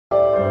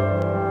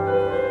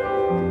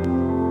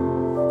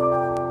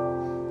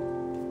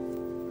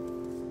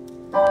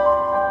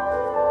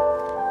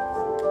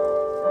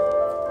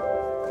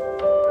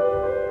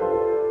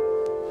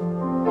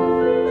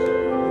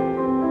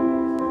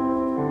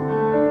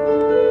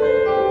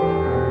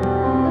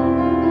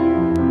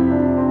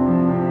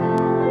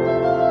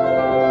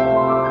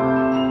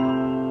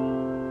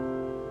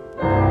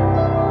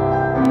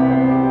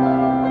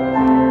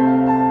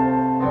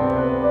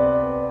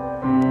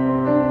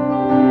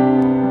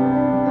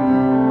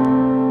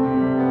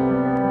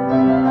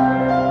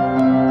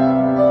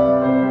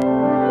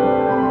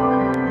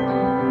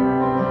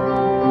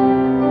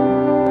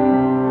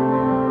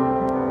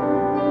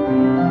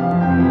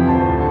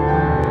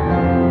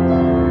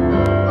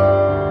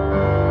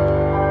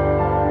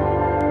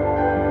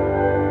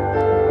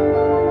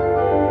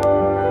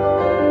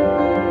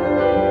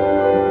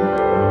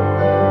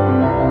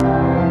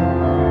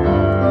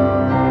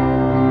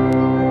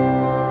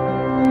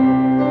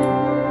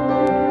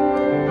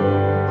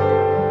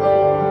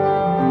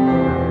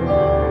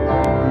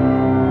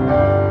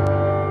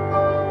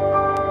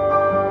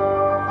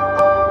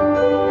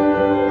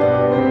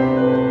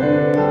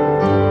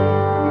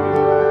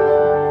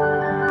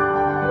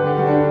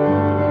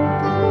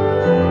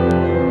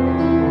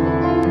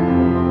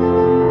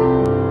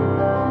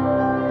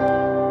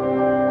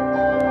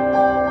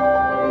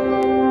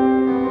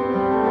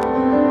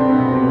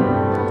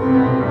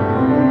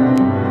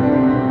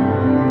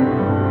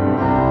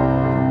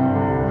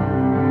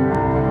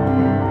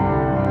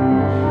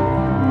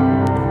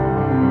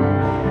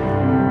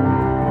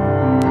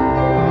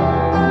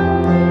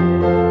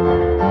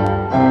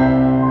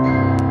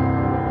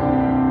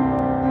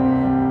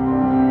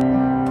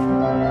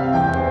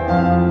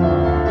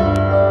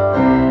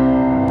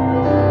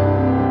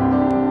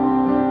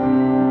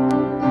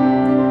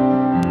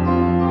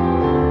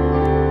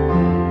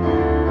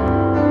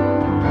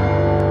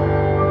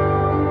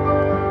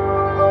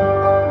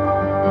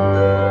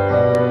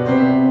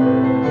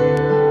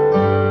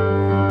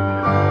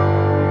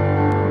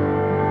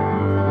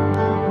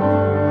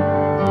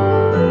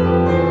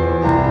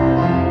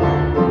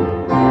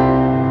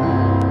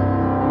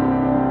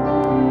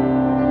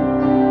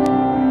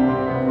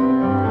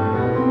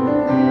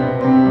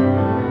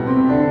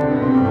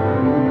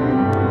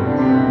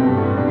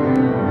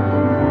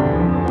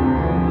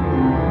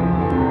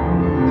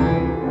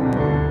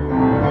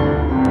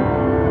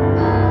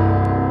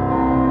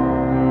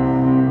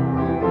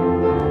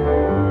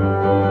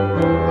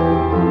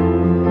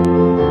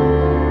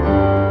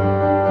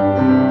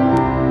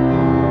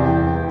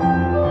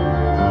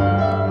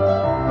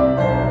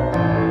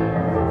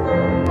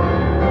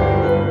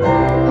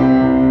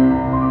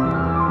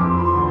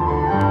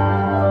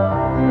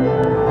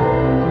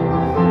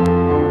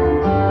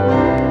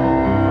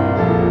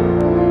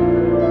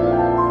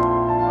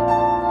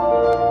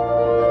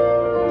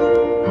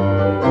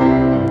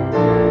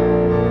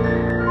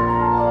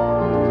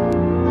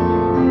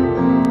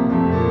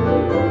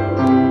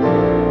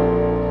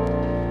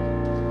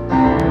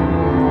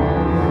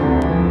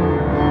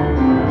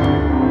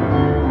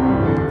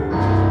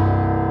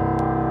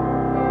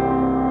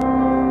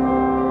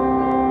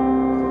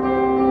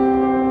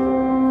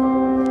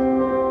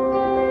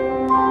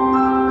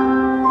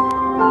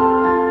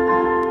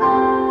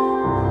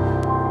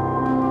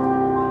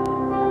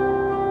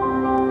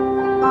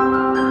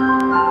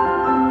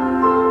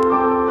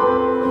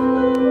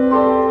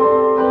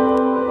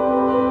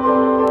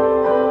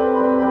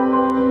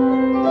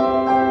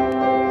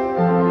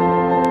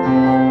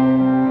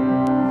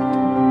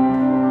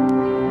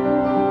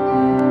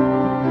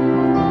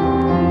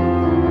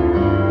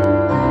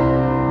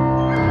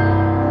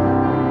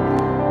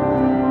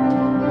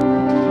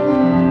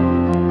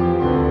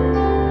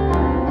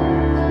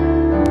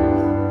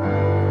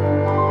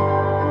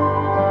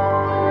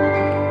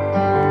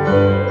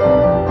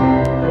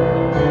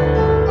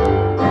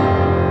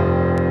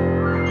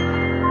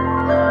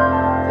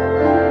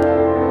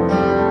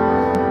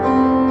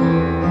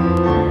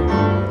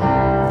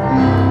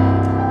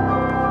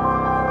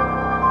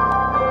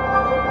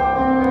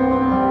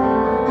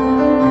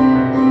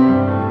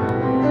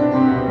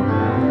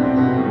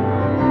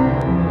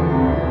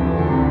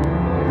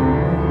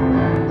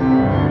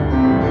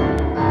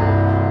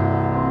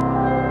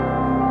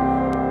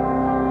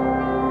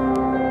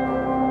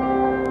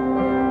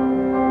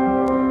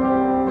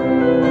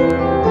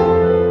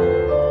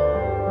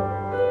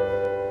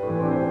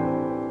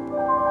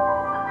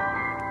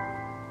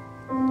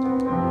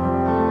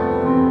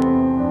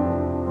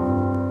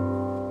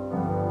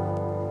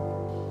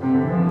As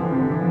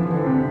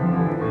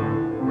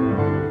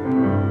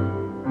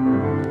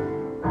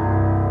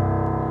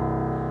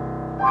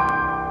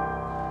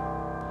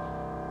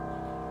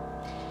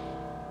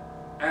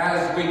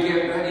we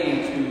get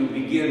ready to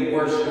begin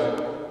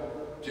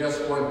worship,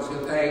 just want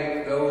to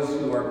thank those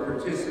who are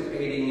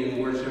participating in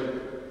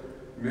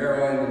worship,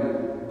 Marilyn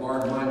and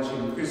Barb Munch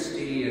and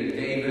Christy and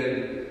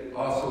David.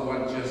 Also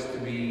want just to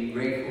be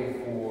grateful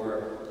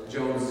for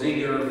Joan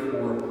Ziegler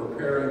for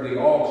preparing the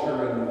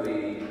altar and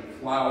the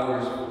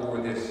flowers for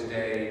this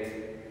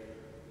day.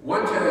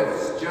 Want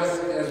to,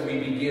 just as we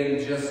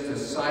begin, just to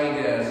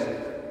cite as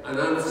an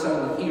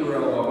unsung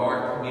hero of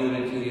our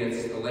community,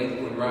 it's the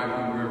Lakewood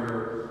Rocky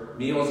River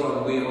Meals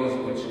on Wheels,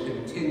 which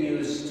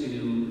continues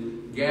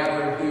to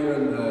gather here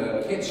in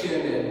the kitchen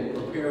and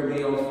prepare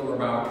meals for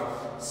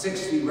about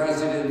 60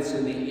 residents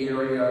in the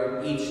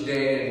area each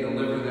day and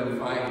deliver them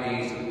 5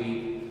 days a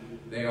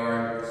week. They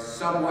are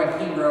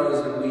somewhat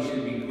heroes and we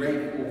should be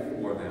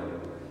grateful for them.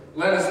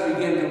 Let us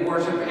begin to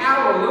worship.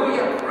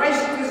 Hallelujah!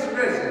 Christ is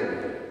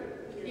risen.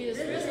 He is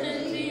risen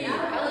indeed.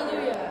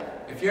 Hallelujah.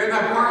 If you're in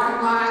the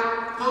parking lot,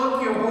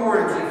 honk your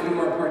horns if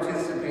you are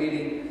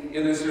participating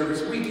in the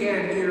service. We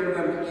can't hear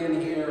them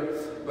in here,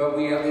 but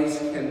we at least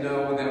can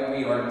know that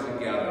we are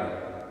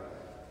together.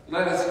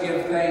 Let us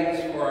give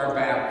thanks for our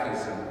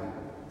baptism.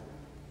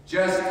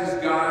 Just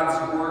as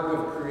God's work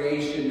of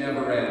creation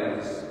never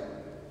ends,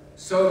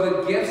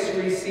 so the gifts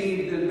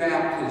received in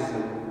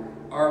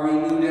baptism are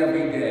renewed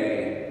every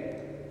day.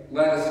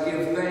 Let us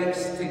give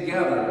thanks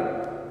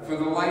together for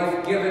the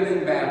life given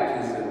in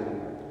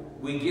baptism.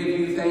 We give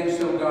you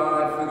thanks, O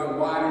God, for the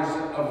waters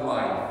of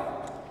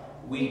life.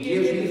 We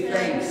give you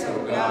thanks,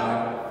 O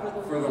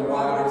God, for the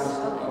waters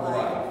of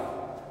life.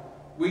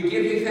 We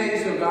give you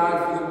thanks, O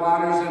God, for the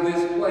waters of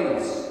this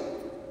place,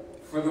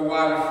 for the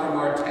water from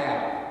our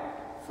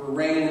tap, for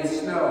rain and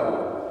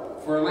snow,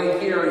 for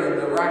Lake Erie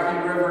and the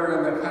Rocky River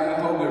and the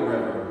Cuyahoga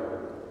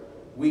River.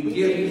 We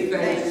give you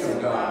thanks,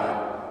 O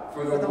God,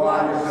 for the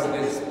waters of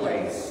this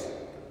place.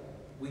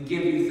 We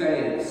give you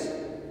thanks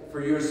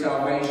for your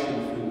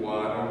salvation through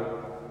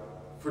water,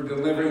 for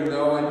delivering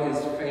Noah and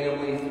his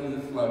family through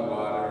the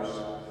floodwaters,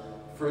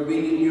 for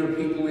leading your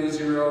people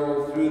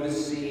Israel through the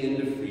sea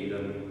into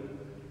freedom,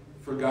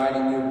 for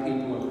guiding your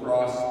people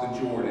across the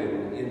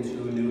Jordan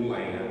into a new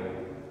land.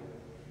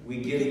 We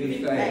give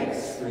you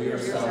thanks for your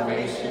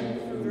salvation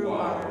through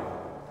water.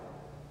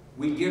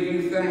 We give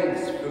you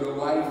thanks for the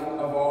life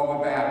of all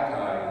the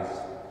baptized,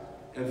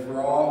 and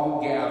for all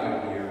who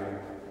gather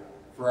here,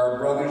 for our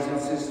brothers and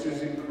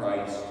sisters in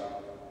Christ,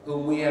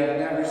 whom we have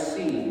never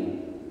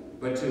seen,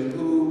 but to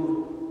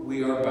whom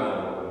we are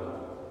bound.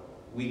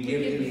 We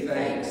give you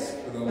thanks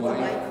for the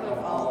life of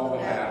all the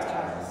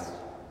baptized.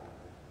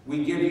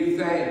 We give you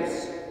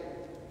thanks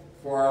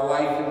for our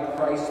life in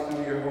Christ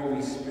through your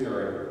Holy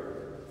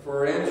Spirit, for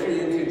our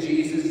entry into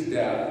Jesus'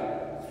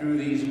 death through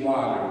these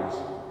waters,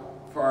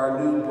 for our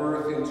new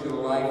birth into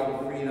a life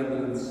of freedom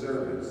and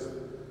service,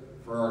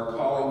 for our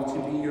calling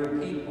to be your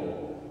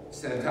people,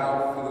 sent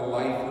out for the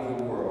life of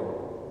the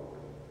world.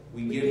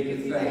 We give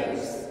you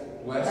thanks,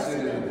 blessed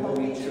and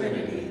holy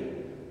Trinity,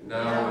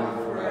 now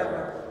and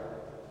forever.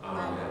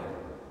 Amen.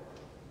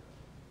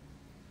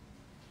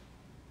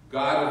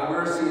 God of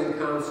mercy and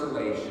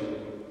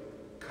consolation,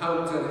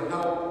 come to the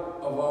help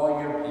of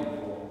all your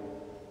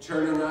people,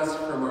 turning us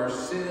from our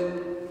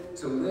sin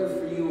to live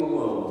for you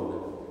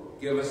alone.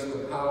 Give us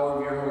the power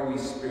of your Holy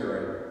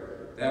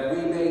Spirit, that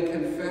we may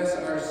confess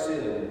our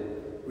sin,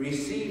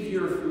 receive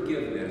your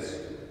forgiveness,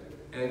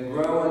 and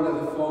grow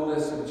into the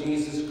fullness of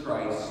Jesus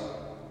Christ,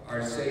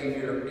 our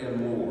Savior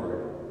and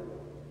Lord.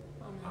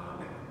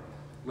 Amen.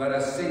 Let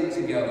us sing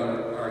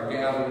together our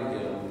gathering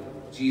hymn,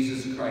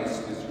 Jesus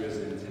Christ is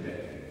risen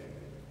today.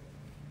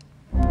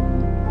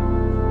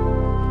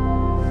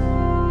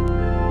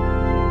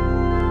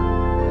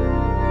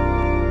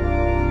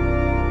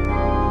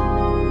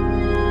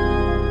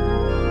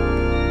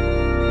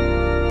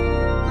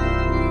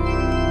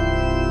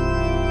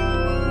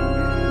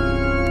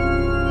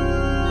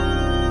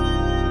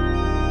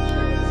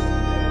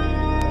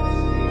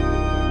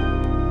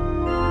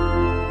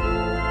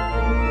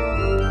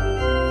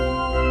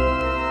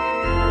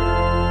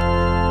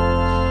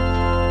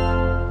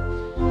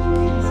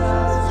 Jesus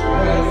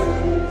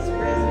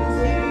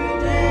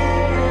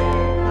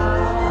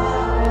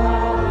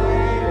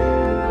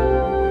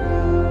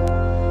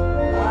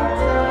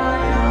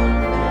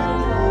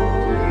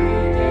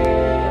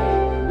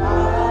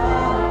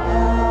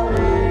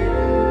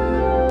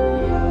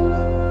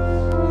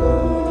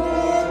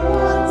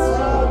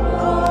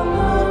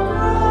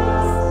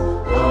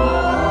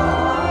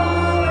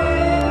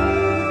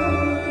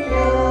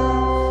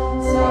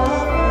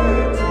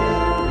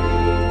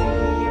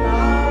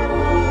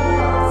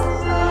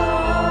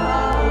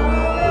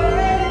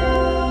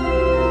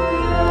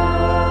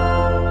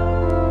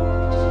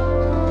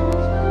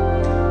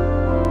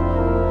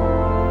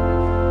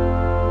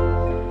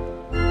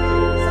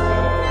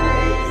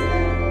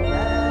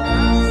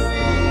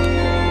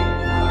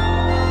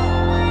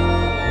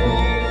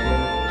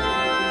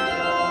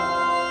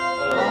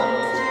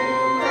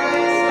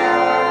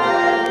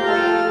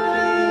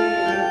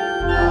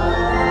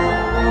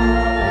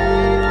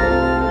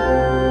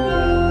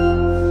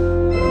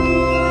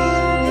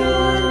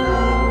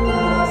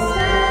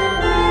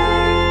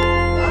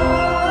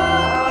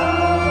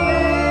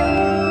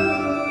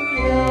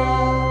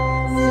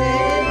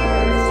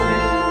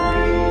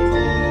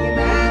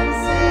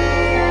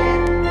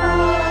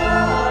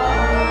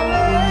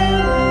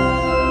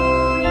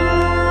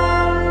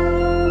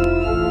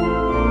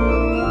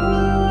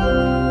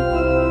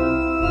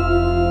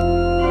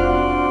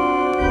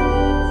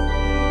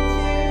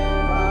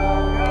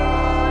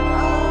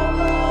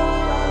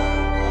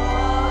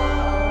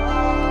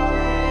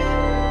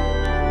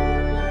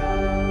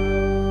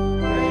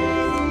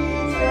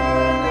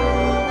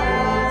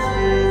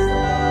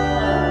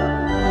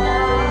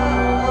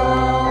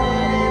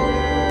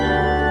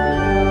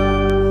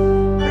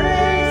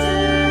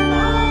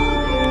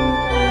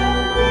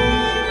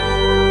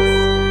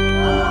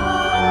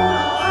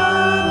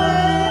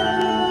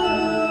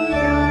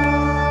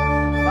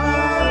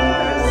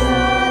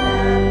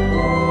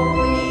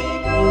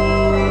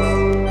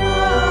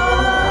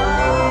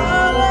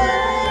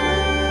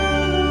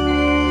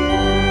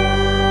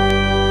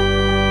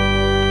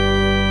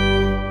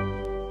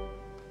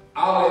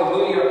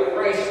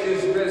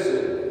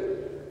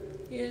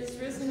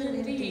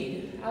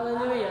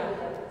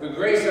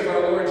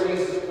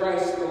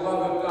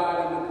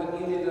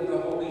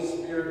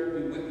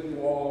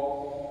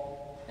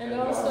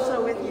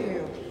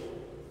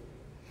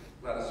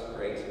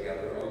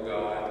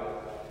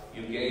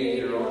gave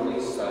your only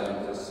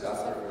Son to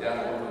suffer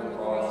death on the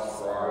cross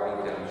for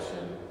our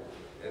redemption,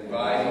 and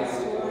by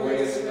his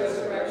glorious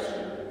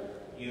resurrection,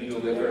 you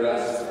delivered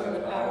us from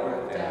the power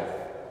of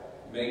death.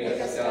 Make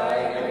us die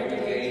every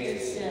day to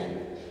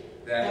sin,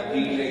 that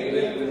we may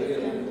live with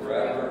him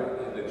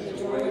forever in the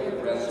joy of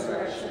the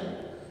resurrection,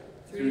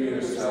 through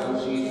your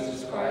Son,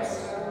 Jesus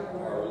Christ,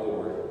 our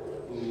Lord,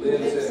 who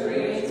lives and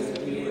reigns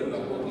with you in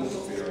the Holy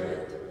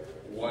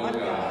Spirit, one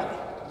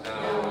God,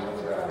 now and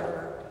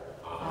forever.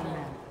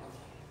 Amen.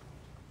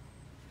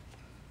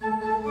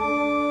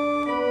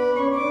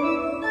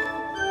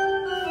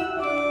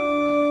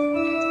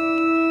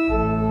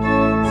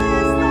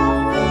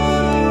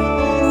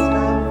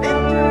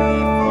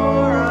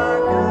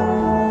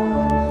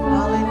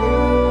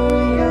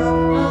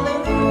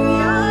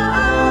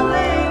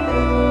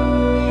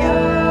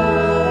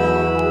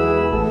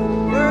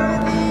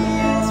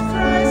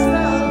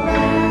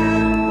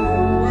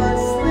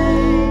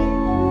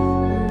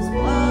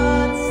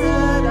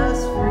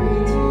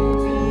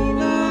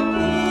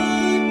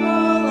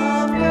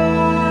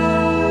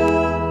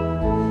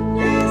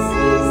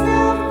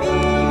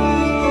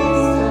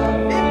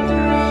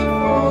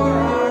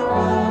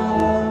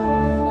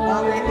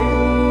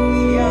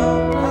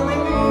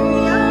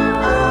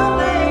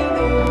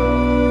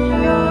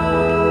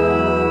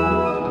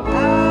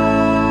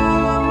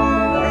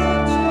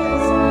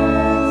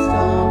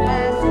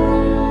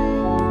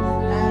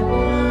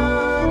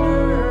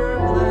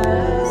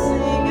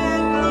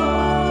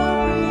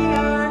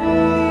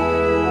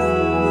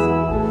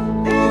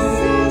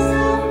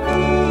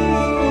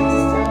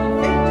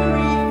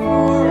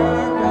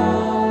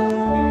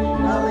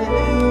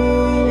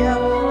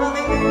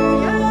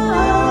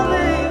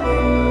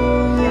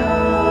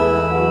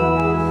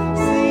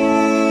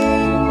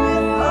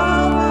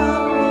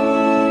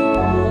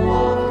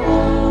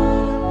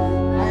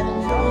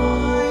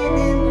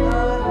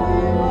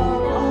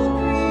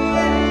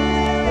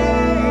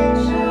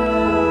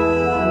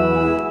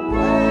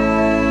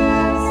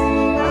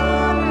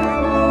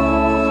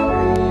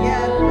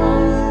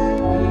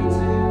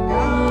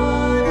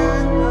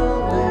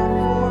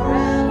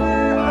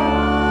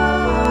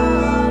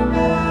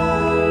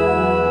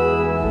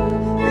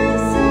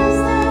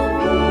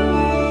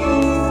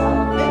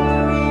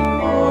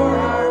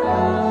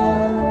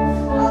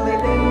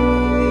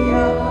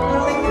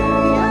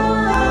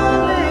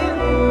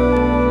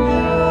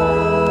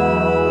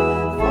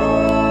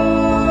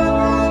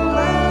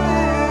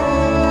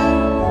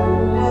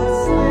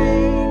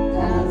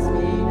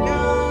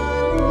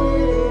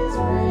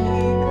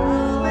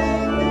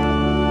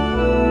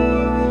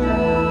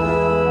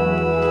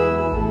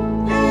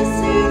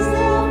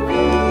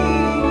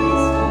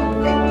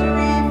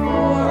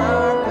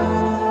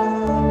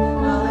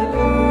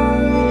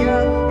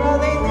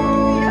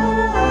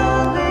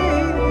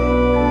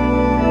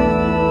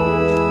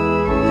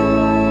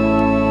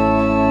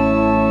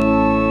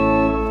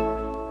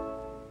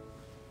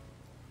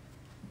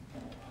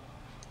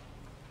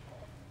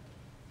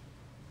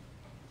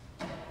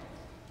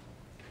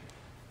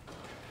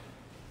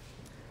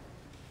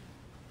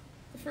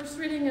 The first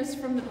reading is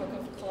from the book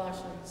of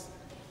Colossians.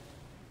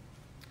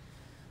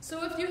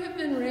 So if you have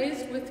been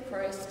raised with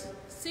Christ,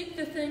 seek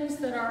the things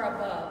that are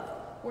above,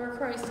 where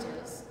Christ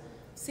is,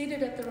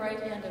 seated at the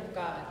right hand of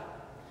God.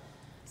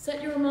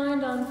 Set your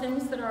mind on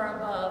things that are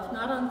above,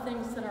 not on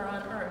things that are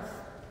on earth.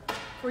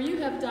 For you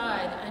have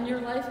died, and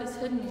your life is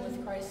hidden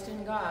with Christ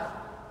in God.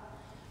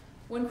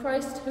 When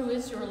Christ, who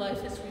is your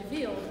life, is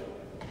revealed,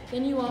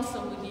 then you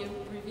also will be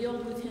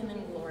revealed with him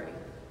in glory.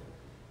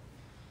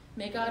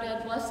 May God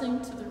add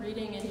blessing to the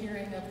reading and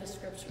hearing of the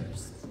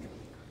Scriptures.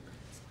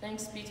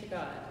 Thanks be to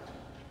God.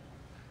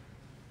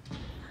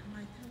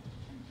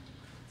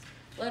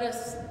 Let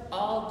us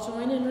all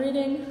join in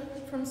reading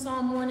from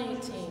Psalm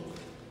 118.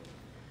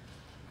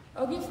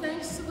 Oh, give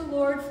thanks to the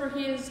Lord, for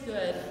he is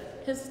good.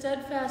 His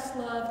steadfast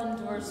love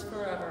endures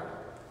forever.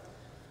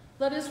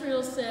 Let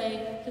Israel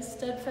say, his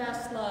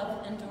steadfast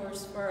love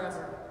endures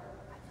forever.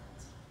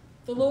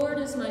 The Lord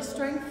is my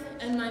strength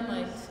and my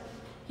might.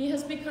 He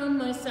has become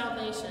my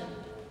salvation.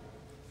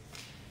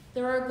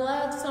 There are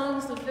glad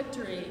songs of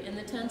victory in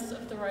the tents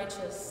of the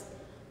righteous.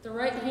 The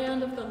right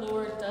hand of the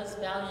Lord does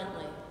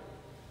valiantly.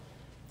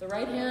 The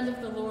right hand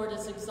of the Lord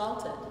is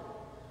exalted.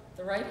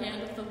 The right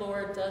hand of the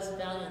Lord does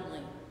valiantly.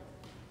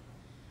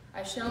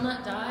 I shall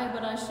not die,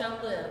 but I shall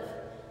live,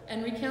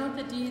 and recount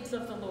the deeds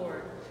of the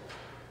Lord.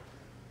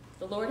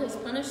 The Lord has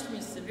punished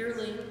me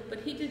severely,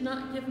 but he did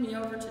not give me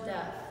over to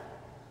death.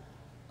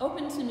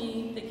 Open to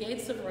me the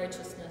gates of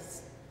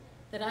righteousness,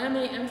 that I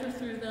may enter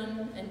through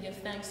them and give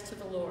thanks to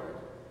the Lord.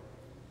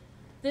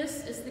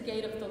 This is the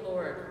gate of the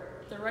Lord.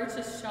 The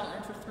righteous shall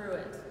enter through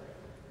it.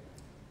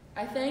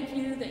 I thank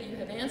you that you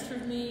have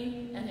answered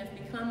me and have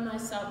become my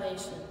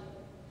salvation.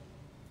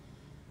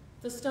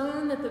 The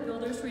stone that the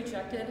builders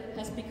rejected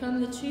has become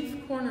the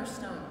chief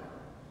cornerstone.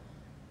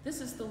 This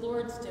is the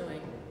Lord's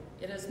doing.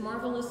 It is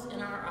marvelous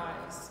in our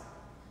eyes.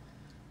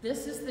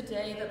 This is the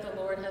day that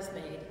the Lord has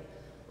made.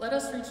 Let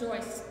us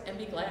rejoice and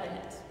be glad in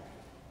it.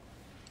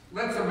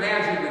 Let's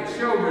imagine the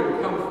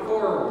children come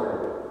forward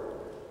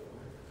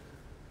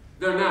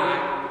They're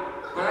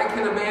not. But I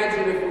can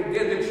imagine if we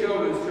did the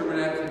children's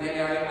sermonette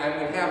today,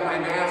 I would have my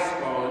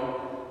mask on,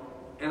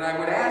 and I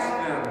would ask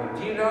them,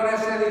 do you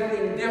notice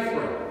anything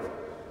different?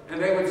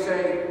 And they would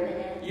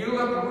say, you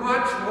look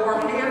much more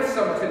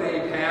handsome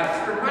today,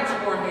 Pastor, much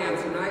more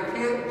handsome. And I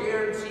can't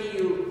guarantee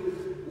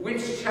you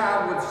which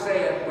child would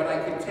say it, but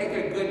I can take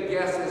a good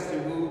guess as to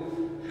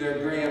who their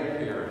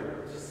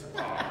grandparents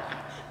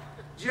are.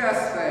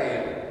 Just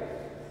saying.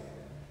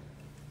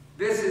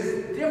 This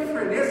is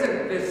different,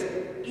 isn't this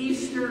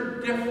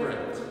Easter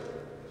different?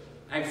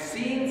 I've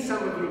seen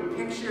some of your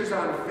pictures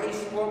on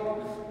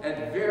Facebook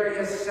at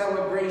various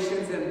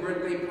celebrations and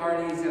birthday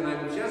parties, and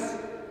I'm just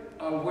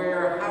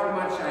aware how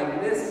much I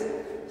miss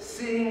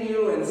seeing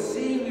you and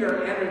seeing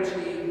your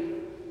energy,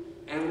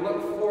 and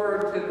look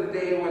forward to the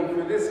day when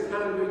for this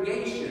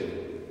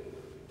congregation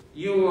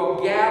you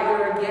will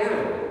gather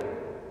again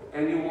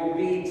and you will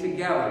be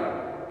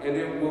together, and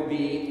it will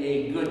be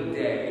a good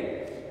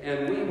day.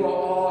 And we will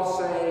all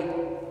say,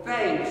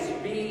 thanks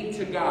be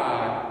to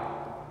God.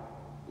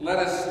 Let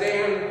us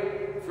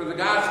stand for the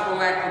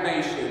gospel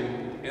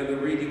acclamation and the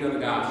reading of the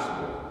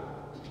gospel.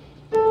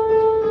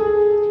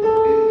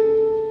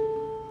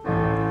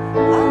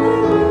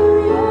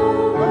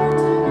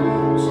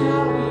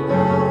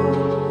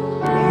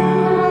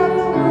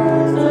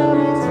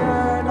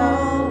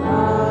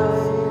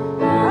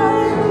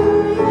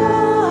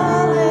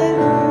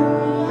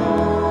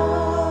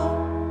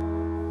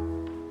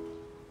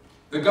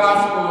 The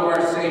Gospel of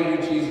our Savior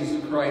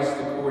Jesus Christ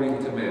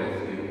according to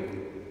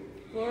Matthew.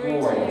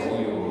 Glory to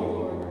you, O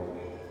Lord.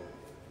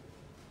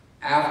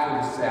 After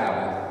the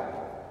Sabbath,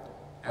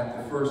 as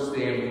the first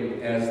day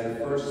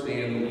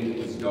of the week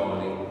was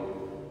dawning,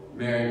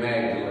 Mary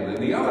Magdalene and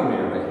the other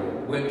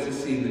Mary went to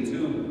see the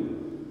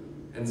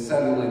tomb. And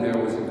suddenly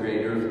there was a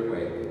great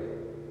earthquake.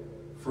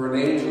 For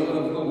an angel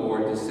of the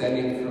Lord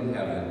descending from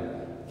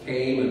heaven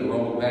came and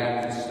rolled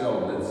back the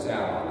stone and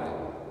sat on it.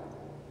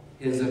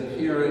 His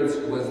appearance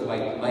was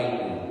like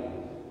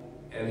lightning,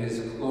 and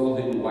his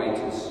clothing white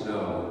as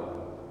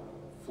snow.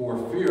 For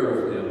fear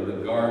of him,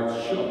 the guards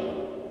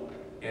shook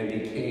and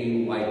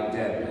became like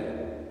dead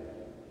men.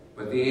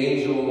 But the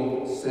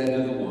angel said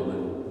to the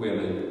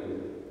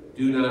women,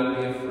 do not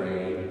be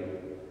afraid,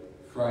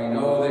 for I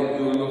know that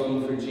you are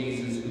looking for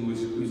Jesus who was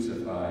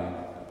crucified.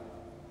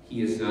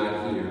 He is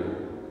not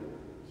here.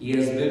 He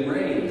has been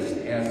raised,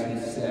 as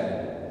he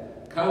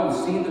said. Come,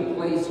 see the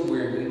place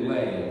where he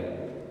lay.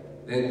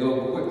 Then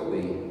go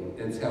quickly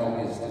and tell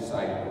his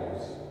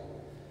disciples.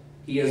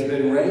 He has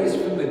been raised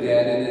from the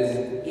dead and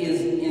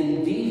is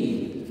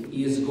indeed,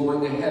 he is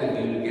going ahead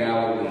of you to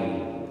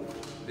Galilee.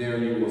 There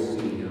you will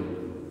see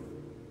him.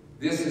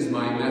 This is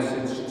my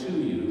message to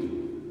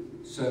you.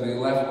 So they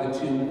left the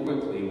tomb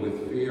quickly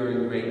with fear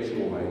and great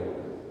joy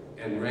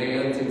and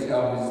ran to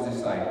tell his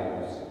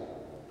disciples.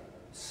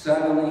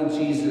 Suddenly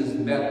Jesus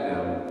met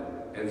them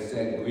and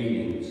said,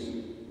 greetings.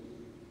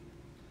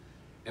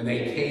 And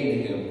they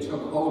came to him,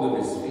 took hold of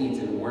his feet,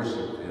 and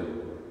worshipped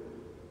him.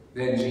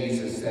 Then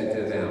Jesus said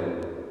to them,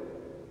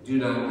 do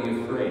not be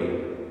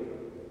afraid.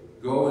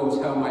 Go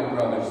and tell my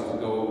brothers to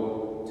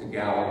go to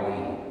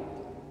Galilee.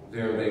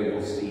 There they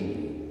will see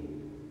me.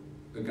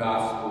 The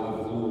gospel of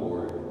the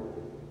Lord.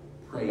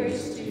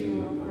 Praise to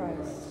you,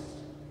 Christ.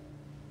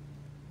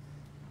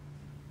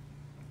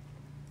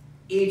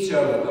 Each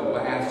of the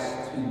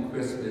last two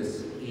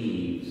Christmas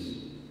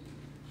Eves,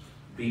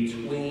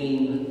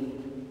 between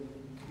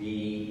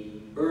the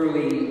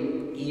early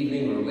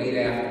evening or late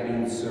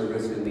afternoon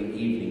service and the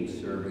evening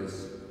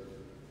service,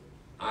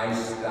 I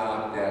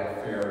stopped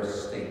at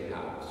Ferris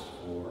Steakhouse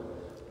for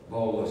a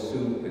bowl of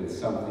soup and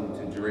something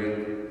to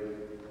drink.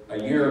 A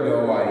year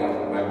ago,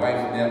 my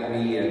wife met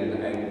me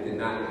and I did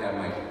not have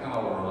my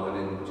collar on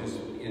and just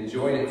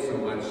enjoyed it so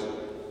much,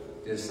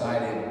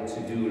 decided to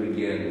do it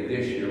again.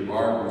 This year,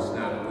 Barb was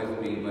not with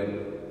me, but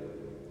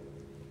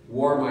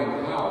wore my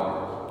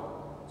collar,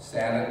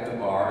 sat at the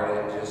bar,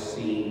 and it just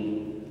seemed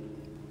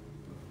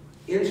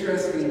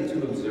interesting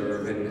to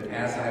observe. And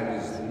as I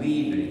was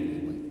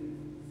leaving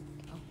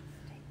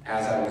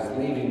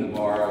the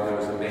bar, there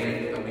was a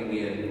man coming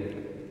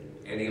in,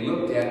 and he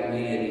looked at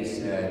me and he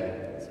said,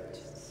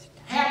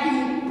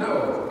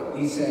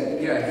 he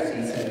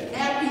said,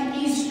 Happy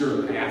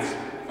Easter,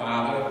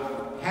 Father,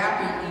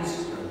 Happy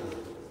Easter.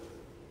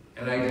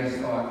 And I just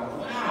thought,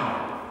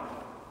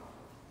 wow,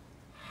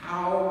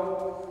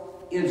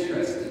 how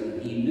interesting.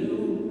 He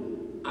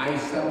knew I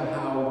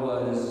somehow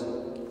was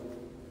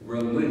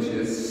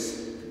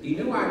religious. He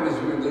knew I was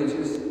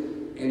religious,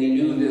 and he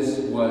knew this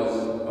was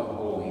a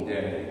holy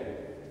day.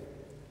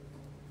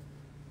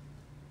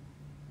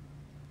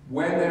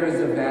 When there is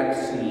a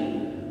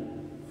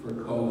vaccine for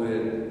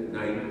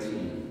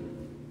COVID-19,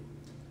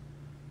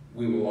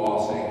 we will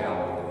all say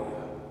hallelujah.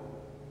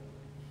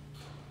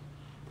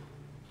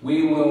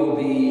 We will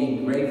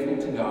be grateful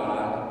to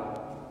God,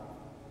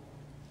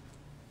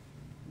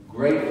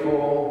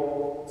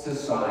 grateful to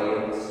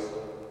science.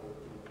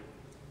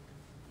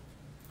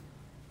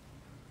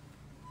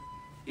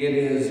 It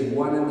is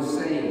one and the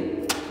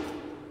same,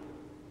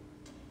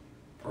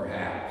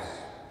 perhaps.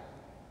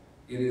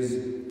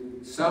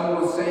 Some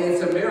will say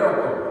it's a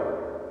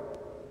miracle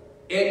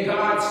in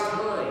God's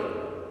time.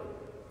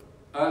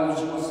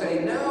 Others will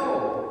say,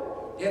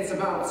 no, it's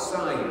about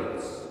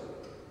science.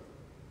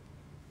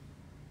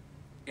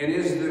 And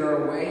is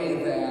there a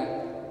way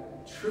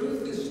that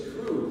truth is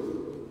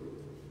truth?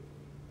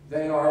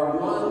 They are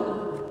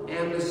one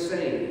and the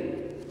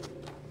same.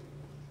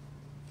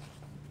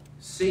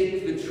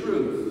 Seek the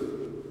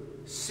truth.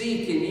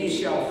 Seek and ye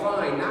shall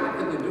find. Knock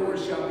and the door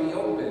shall be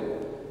opened.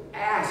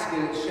 Ask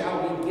and it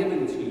shall be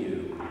given to you.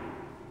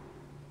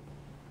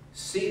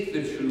 Seek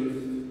the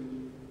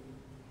truth,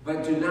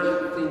 but do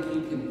not think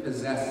you can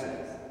possess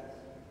it.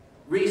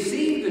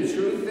 Receive the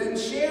truth and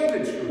share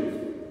the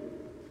truth,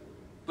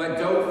 but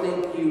don't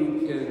think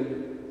you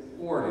can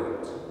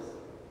hoard it.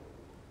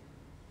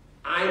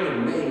 I'm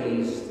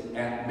amazed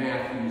at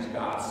Matthew's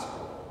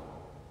gospel.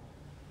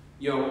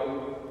 You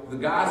know, the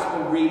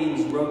gospel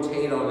readings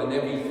rotate on an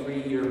every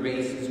 3-year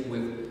basis,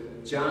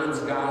 with John's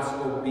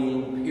gospel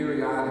being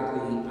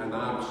periodically an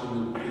option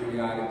and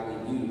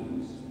periodically used.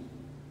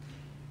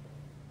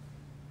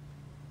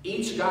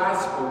 Each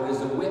gospel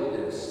is a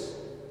witness.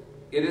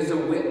 It is a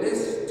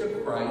witness to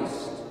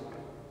Christ.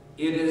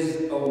 It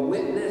is a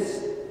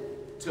witness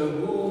to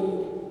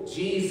who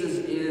Jesus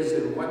is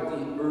and what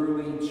the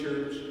early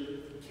church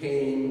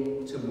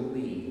came to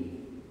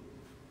believe.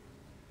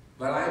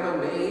 But I'm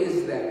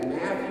amazed that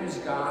Matthew's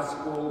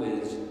gospel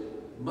is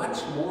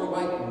much more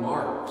like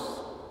Mark's.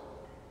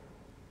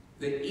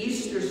 The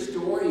Easter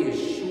story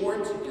is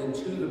short and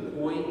to the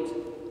point,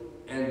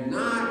 and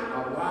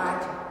not a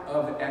lot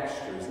of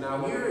extras.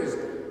 Now here is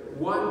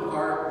one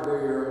part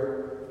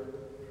where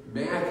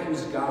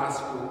Matthew's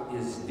gospel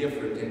is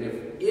different.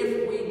 And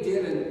if we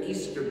did an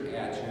Easter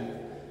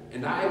pageant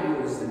and I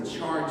was in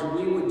charge,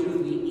 we would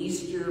do the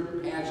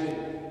Easter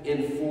pageant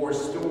in 4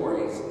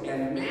 stories.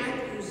 And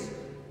Matthew's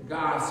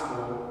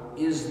gospel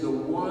is the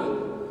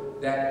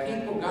one that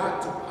people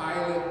got to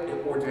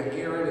Pilate or to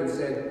Herod and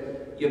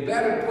said, you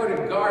better put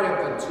a guard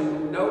at the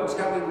tomb, no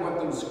telling what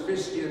those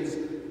Christians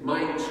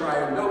might try,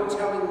 or no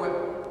telling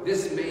what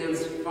this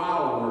man's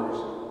followers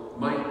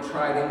might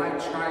try. They might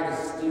try to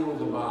steal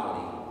the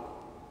body.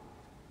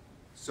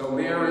 So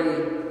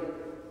Mary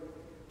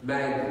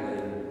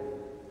Magdalene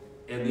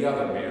and the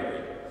other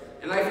Mary.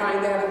 And I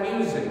find that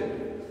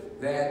amusing,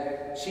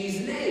 that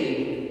she's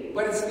named,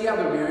 but it's the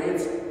other Mary.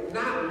 It's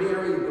not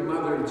Mary, the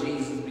mother of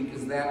Jesus,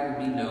 because that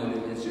would be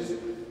noted. It's just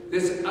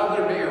this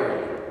other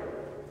Mary.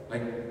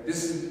 Like,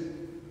 this is,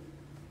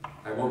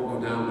 I won't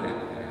go down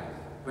that path,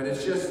 but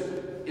it's just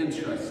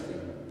interesting.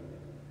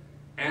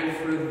 And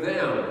for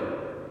them,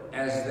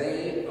 as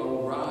they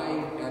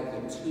arrive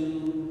at the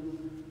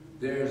tomb,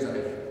 there's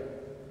a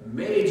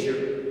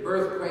major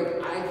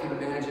earthquake. I can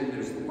imagine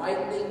there's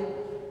lightning,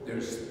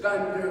 there's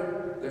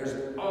thunder,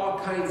 there's all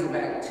kinds of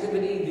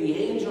activity. The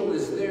angel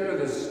is there,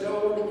 the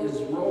stone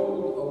is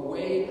rolled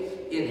away.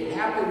 It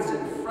happens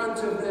in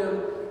front of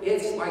them.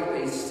 It's like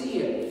they see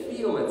it,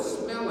 feel it,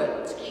 smell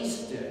it,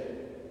 taste it.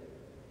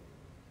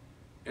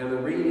 And the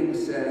reading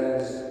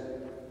says,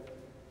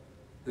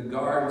 the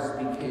guards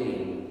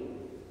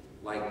became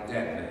like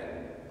dead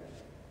men.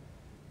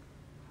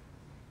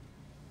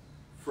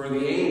 For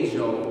the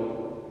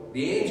angel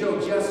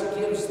just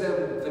gives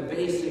them the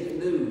basic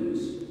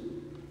news.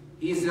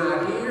 He's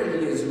not here,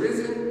 he is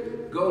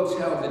risen. Go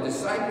tell the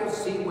disciples,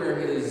 see where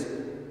his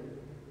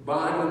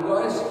body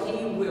was.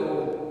 He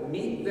will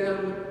meet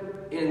them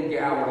in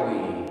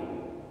Galilee.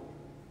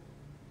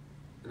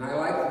 And I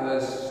like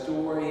the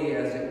story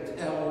as it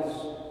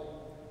tells,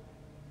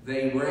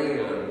 they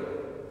ran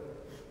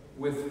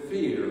with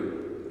fear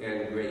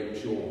and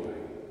great joy.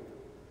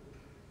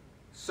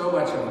 So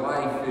much of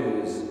life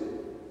is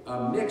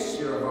a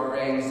mixture of our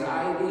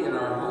anxiety and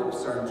our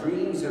hopes, our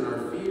dreams and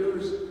our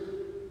fears.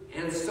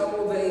 And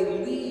so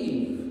they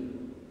leave.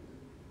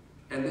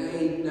 And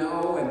they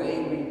know and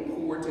they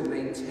report and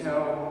they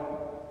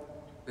tell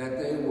that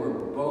they were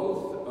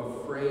both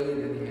afraid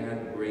and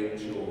had great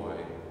joy.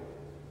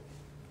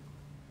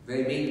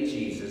 They meet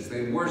Jesus,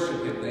 they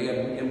worship him,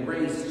 they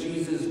embrace.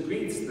 Jesus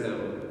greets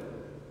them.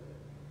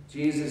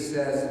 Jesus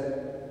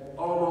says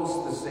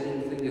almost the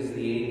same thing as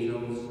the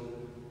angels.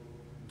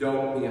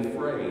 Don't be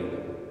afraid.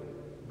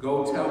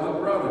 Go tell the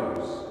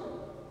brothers,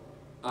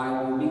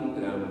 I will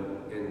meet them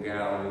in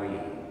Galilee.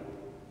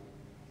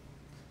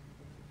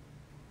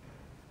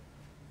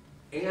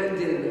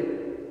 And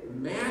in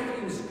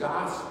Matthew's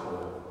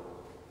gospel,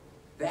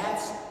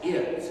 that's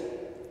it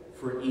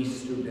for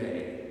Easter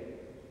Day.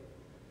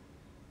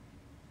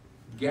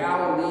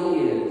 Galilee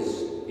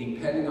is,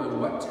 depending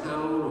on what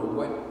town or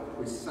what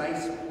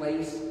precise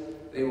place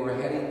they were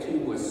heading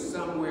to, was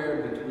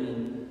somewhere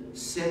between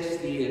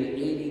 60 and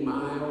 80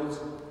 miles.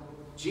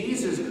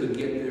 Jesus could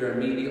get there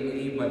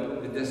immediately,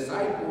 but the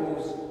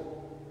disciples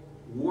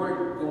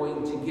weren't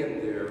going to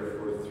get there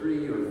for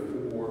 3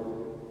 or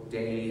 4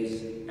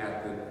 days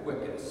at the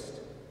quickest.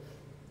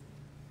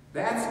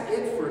 That's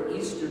it for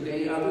Easter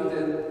Day, other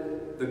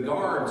than the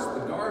guards.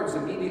 The guards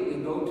immediately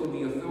go to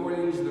the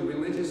authorities, the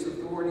religious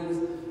authorities,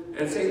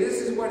 and say,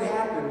 this is what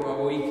happened.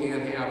 Well, we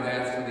can't have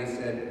that. So they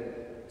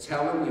said,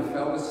 tell him you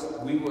fell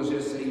asleep. We will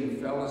just say you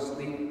fell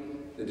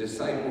asleep. The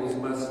disciples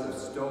must have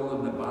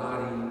stolen the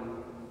body.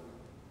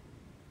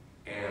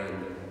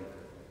 And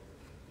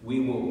we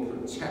will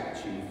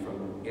protect you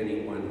from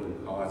anyone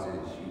who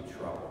causes you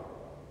trouble.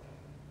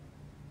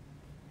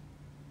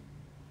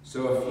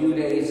 So a few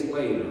days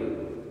later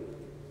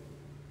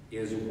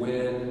is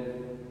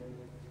when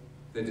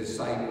the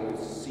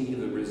disciples see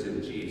the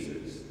risen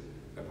Jesus,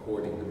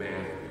 according to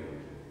Matthew.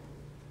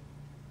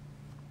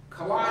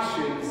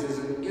 Colossians is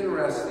an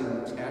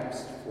interesting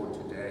text for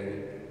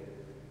today.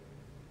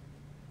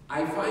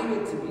 I find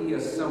it to be a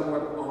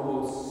somewhat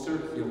almost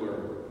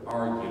circular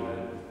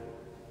argument.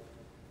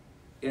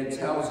 It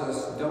tells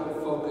us don't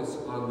focus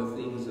on the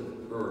things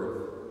of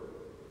earth.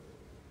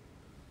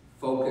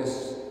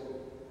 Focus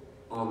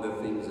on the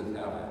things of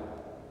heaven.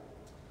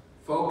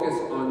 Focus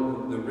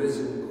on the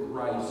risen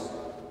Christ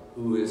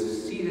who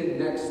is seated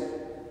next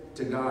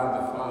to God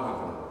the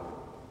Father.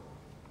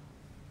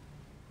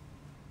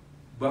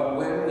 But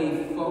when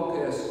we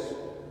focus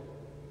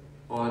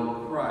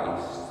on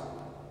Christ,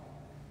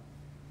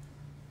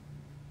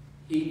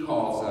 he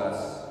calls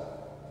us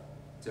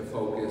to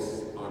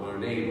focus on our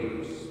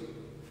neighbors,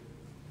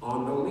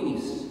 on the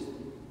least,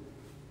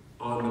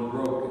 on the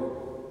broken.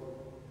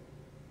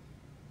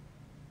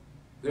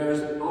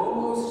 There's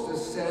almost a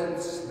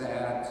sense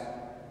that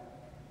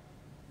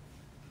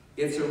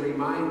it's a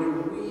reminder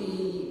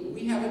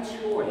we have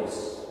a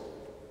choice.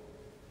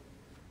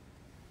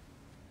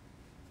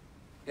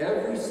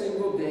 Every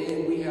single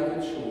day we have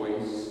a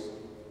choice.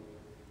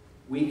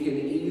 We can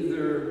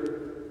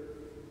either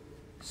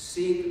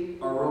seek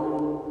our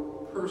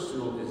own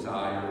personal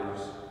desires,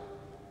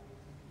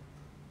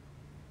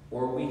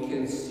 or we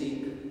can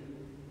seek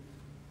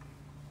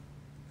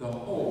the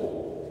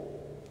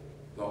whole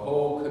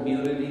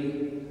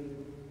community,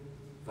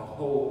 the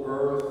whole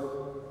earth,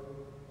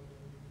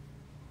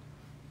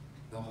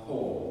 the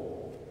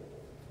whole.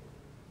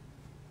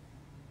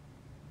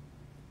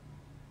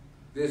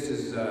 This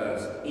is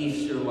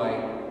Easter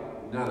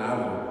like none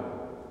other.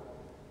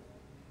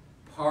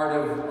 Part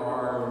of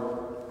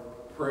our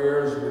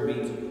prayers would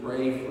be to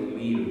pray for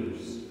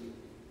leaders.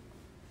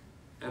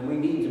 And we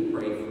need to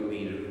pray for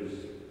leaders.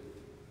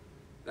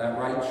 That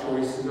right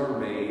choices are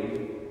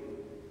made.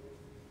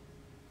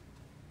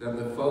 That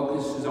the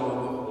focus is on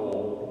the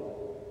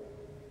whole.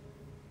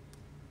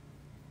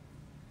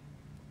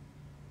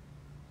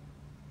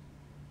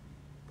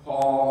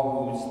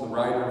 Paul, who's the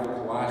writer of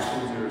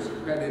Colossians, or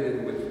is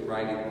credited with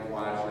writing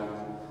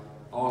Colossians,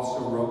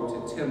 also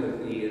wrote to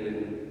Timothy. And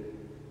in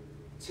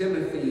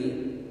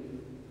Timothy,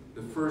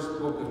 the first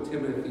book of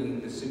Timothy,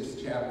 the 6th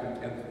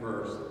chapter, 10th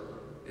verse,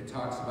 it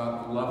talks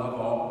about the love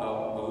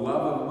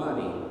of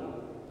money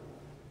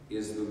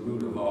is the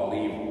root of all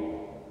evil.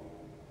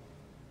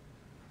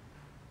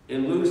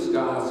 In Luke's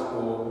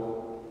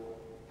Gospel,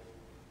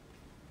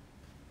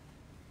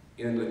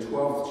 in the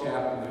 12th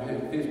chapter,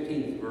 the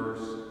 15th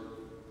verse,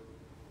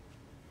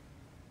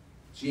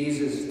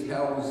 Jesus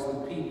tells the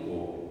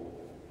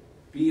people,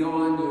 be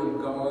on your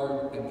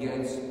guard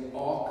against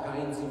all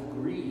kinds of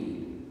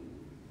greed.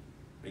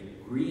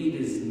 Like, greed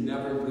is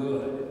never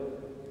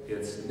good.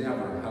 It's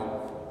never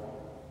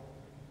helpful.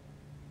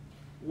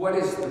 What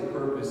is the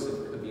purpose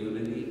of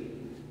community?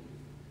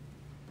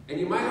 And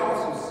you might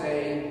also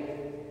say,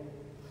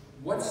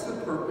 what's the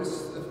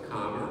purpose of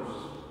commerce?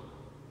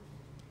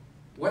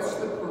 What's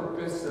the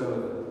purpose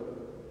of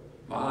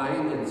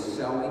buying and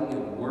selling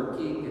and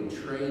working and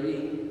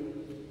trading?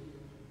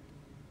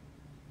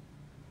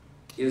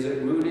 Is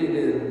it rooted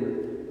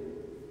in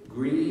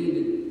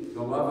greed,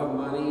 the love of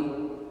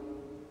money?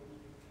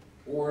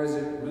 Or is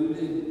it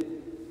rooted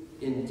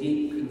in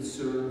deep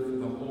concern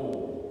for the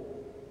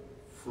whole,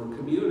 for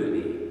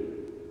community,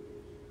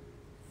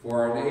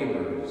 for our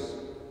neighbors,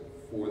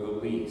 for the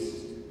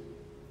least?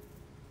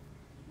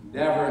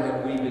 Never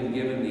have we been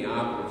given the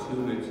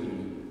opportunity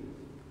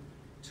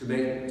to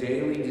make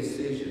daily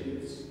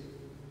decisions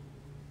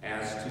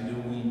as to do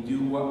we do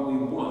what we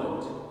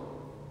want,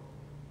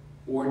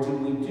 or do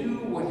we do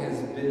what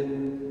has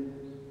been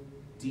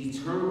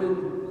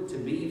determined to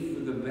be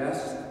for the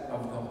best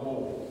of the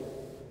whole?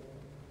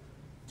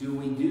 Do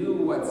we do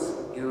what's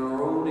in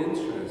our own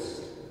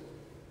interest,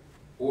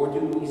 or do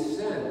we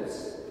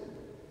sense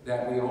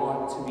that we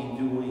ought to be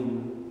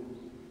doing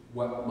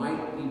what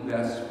might be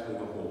best for the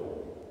whole?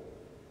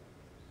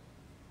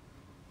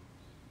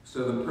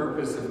 So the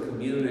purpose of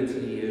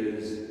community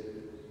is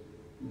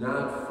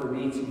not for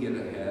me to get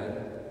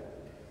ahead,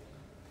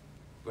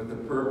 but the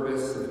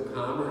purpose of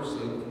commerce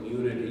and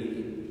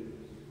community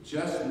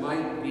just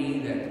might be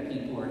that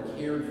people are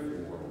cared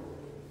for,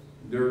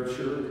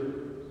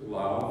 nurtured,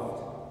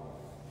 loved.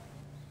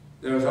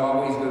 There's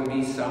always going to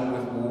be some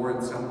with more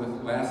and some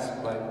with less,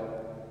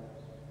 but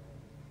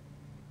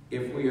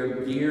if we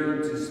are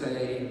geared to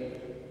say,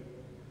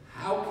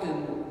 how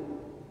can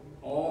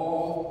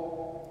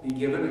all be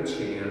given a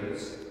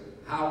chance?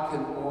 How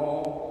can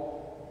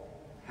all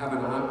have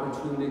an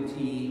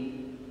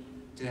opportunity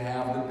to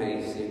have the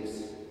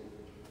basics?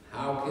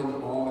 How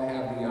can all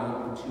have the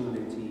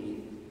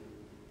opportunity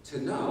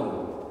to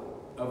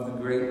know of the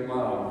great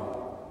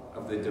love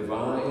of the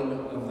divine,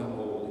 of the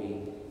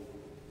holy,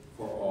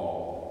 for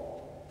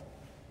all.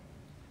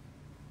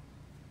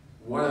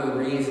 One of the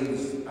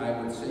reasons I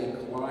would say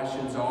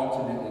Colossians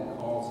ultimately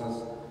calls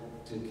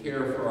us to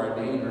care for our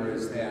neighbor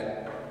is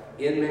that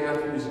in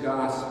Matthew's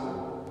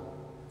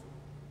gospel,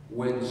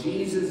 when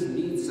Jesus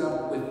meets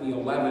up with the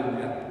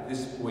 11 at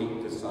this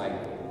point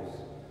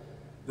disciples,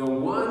 the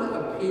one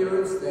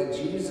appearance that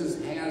Jesus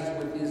has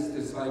with his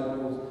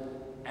disciples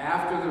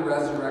after the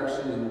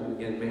resurrection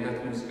in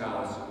Matthew's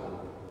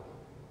gospel,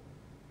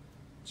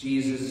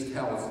 Jesus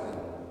tells them,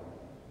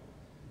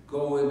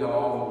 go into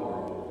all the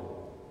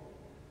world,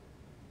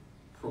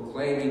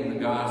 proclaiming the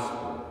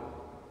gospel,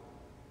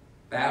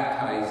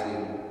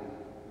 baptizing,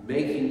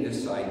 making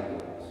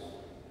disciples,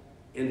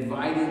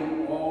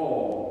 inviting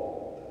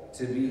all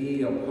to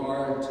be a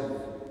part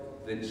of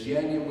the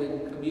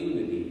genuine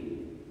community,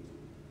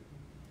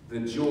 the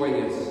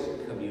joyous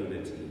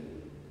community,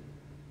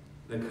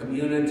 the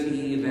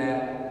community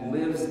that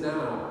lives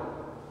now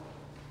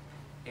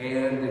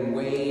and in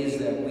ways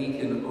that we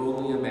can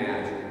only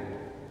imagine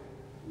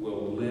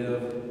will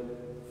live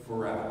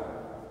forever.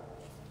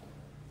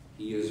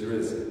 He is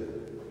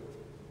risen.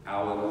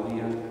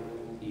 Hallelujah.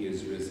 He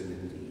is risen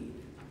indeed.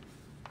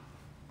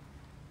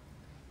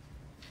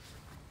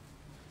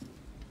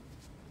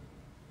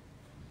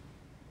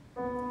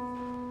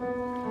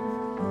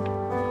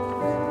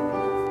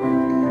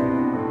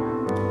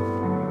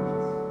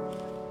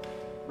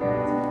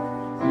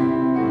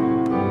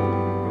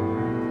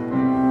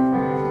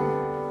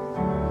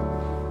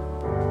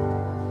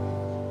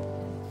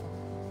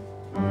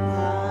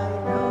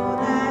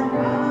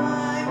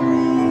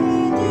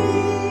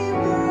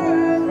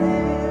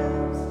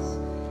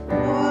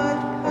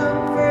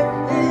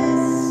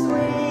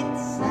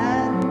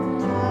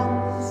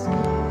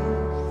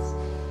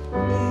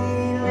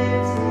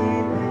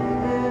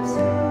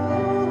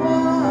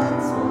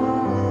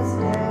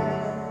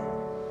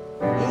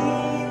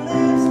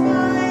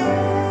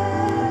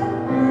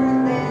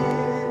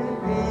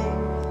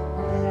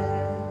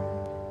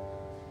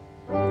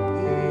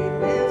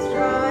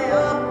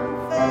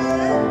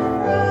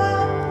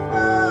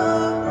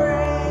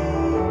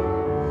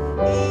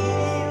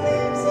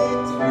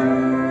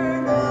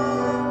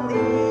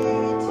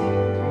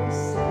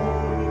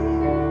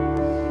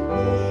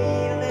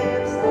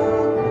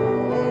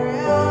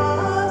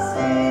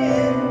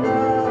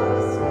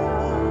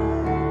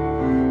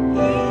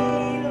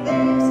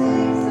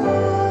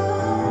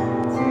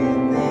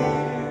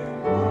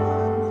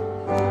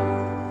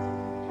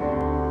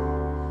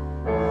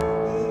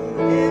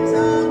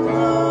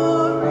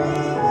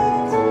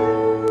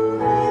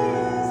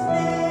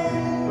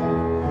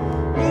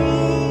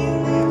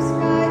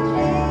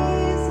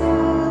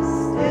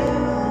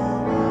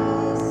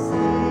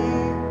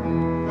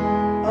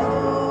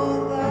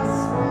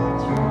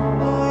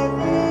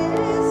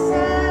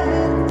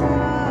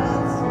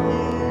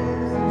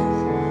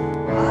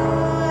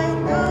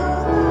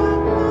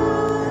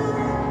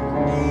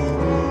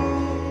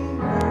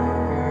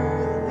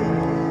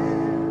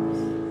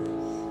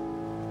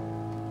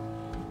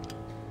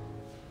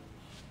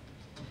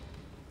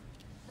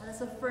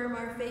 Affirm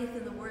our faith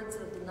in the words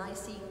of the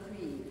Nicene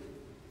Creed.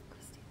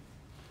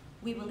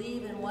 We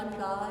believe in one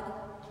God,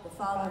 the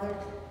Father,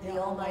 the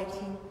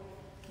Almighty,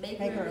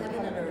 maker of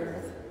heaven and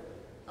earth,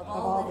 of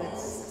all that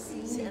is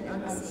seen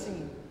and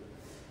unseen.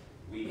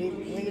 We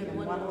believe in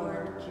one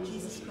Lord,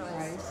 Jesus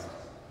Christ,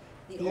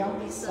 the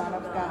only Son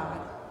of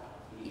God,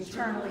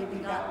 eternally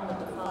begotten of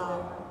the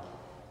Father,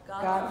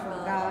 God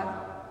from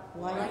God,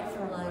 light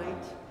from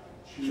light,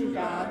 true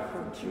God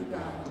from true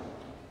God,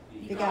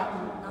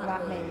 begotten,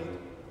 not made,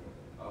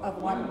 of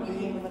one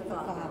being with the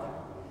Father.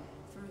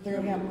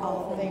 Through him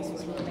all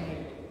things were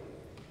made.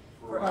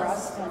 For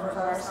us and for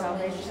our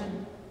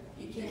salvation,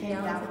 he came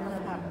down from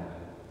heaven,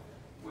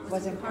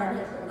 was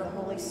incarnate of the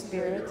Holy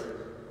Spirit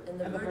and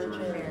the Virgin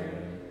Mary,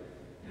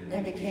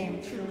 and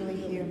became truly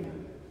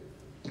human.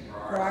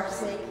 For our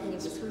sake he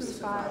was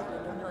crucified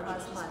under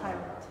Pontius Pilate.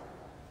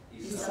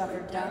 He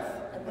suffered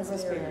death and was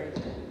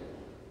buried.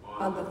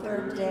 On the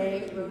third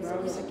day he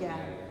rose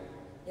again,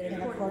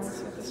 in accordance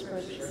with the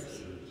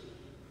Scriptures.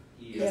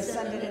 He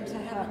ascended into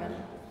heaven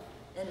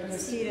and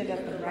is seated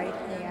at the right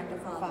hand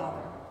of the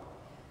Father.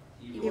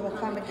 He will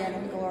come again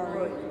in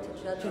glory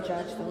to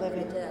judge the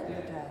living and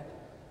the dead,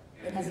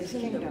 and his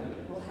kingdom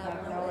will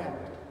have no end.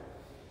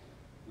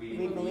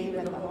 We believe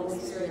in the Holy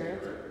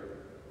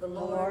Spirit, the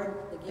Lord,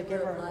 the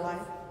giver of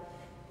life,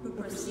 who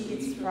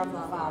proceeds from the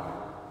Father,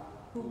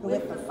 who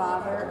with the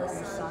Father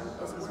and the Son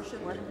is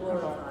worshipped and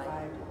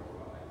glorified,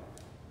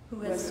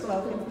 who has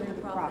spoken through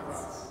the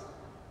prophets.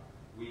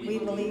 We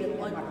believe in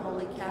one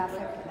holy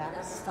Catholic and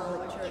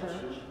Apostolic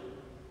Church.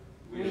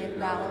 We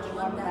acknowledge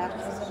one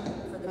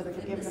baptism for the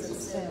forgiveness of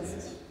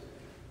sins.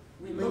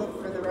 We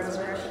look for the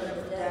resurrection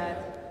of the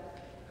dead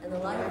and the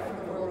life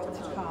of the world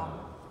to come.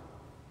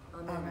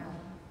 Amen.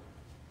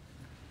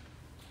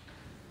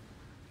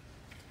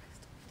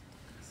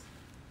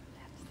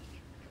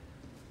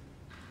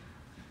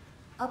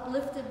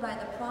 Uplifted by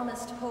the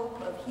promised hope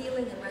of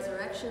healing and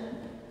resurrection,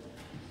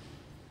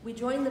 we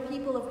join the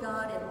people of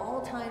God in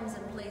all times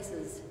and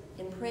places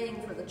in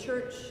praying for the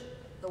church,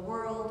 the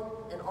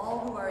world, and all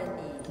who are in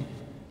need.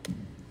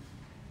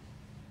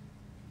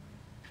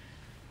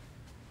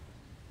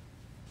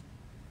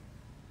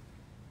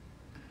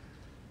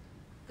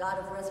 God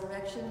of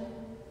resurrection,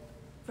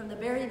 from the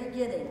very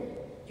beginning,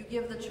 you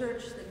give the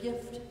church the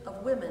gift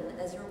of women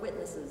as your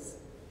witnesses,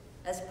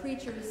 as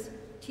preachers,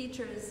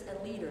 teachers,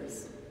 and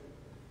leaders.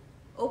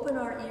 Open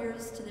our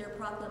ears to their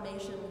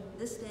proclamation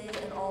this day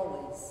and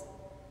always.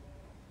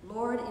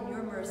 Lord, in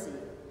your mercy,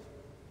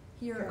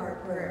 hear our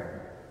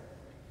prayer.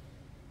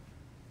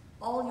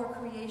 All your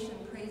creation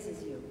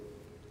praises you.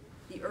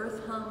 The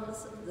earth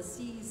hums, the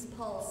seas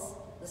pulse,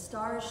 the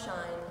stars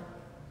shine,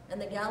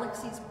 and the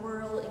galaxies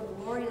whirl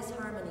in glorious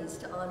harmonies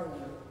to honor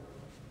you.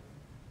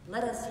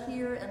 Let us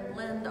hear and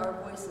blend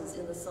our voices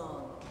in the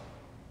song.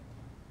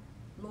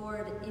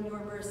 Lord, in your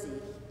mercy,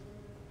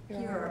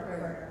 hear our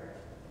prayer.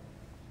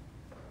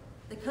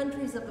 The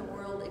countries of the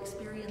world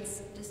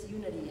experience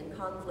disunity and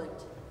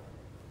conflict.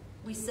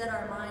 We set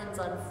our minds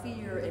on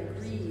fear and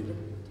greed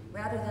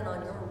rather than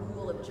on your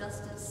rule of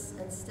justice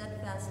and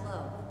steadfast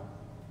love.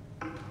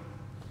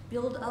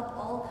 Build up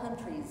all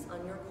countries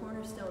on your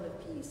cornerstone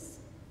of peace.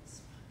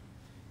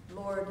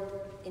 Lord,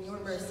 in your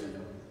mercy,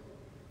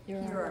 hear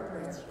our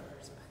prayer.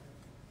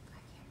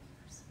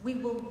 We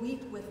will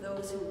weep with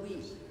those who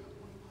weep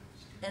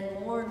and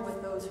mourn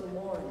with those who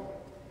mourn.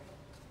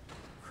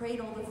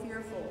 Cradle the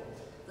fearful,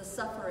 the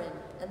suffering,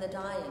 and the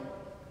dying,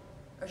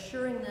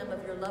 assuring them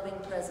of your loving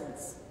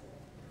presence.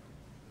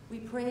 We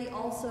pray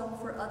also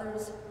for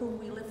others whom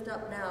we lift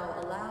up now,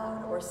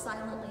 aloud or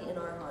silently in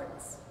our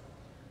hearts.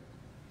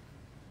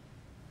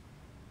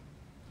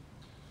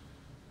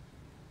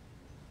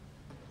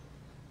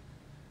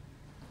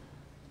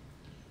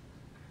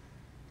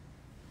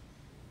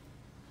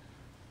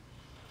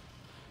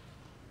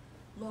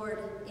 Lord,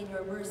 in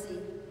your mercy,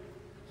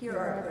 hear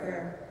our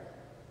prayer.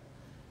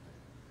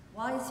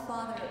 Wise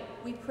Father,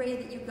 we pray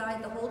that you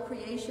guide the whole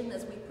creation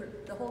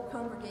the whole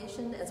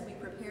congregation as we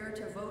prepare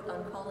to vote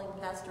on calling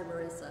Pastor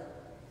Marissa.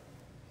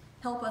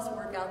 Help us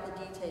work out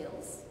the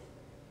details.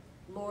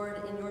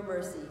 Lord, in your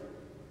mercy,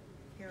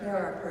 hear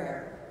our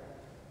prayer.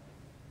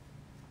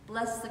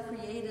 Bless the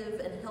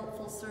creative and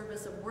helpful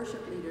service of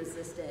worship leaders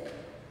this day.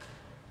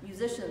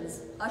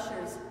 Musicians,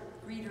 ushers,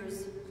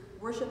 greeters,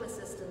 worship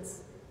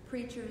assistants,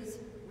 preachers,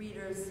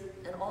 readers,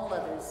 and all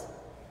others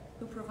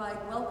who provide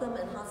welcome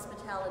and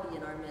hospitality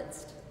in our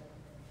midst.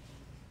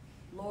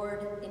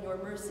 Lord, in your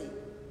mercy,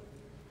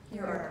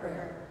 hear our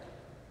prayer.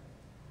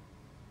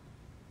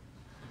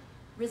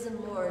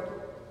 Risen Lord,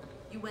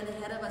 you went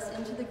ahead of us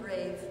into the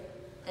grave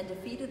and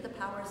defeated the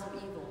powers of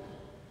evil.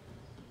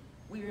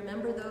 We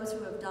remember those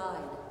who have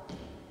died.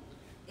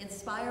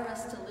 Inspire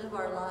us to live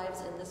our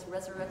lives in this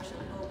resurrection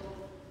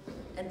hope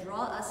and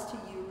draw us to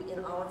you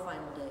in our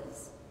final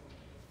days.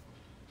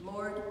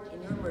 Lord,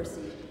 in your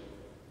mercy,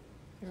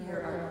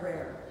 hear our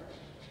prayer.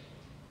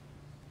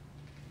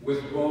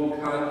 With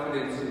bold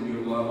confidence in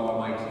your love,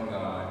 Almighty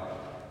God,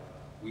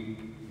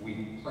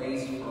 we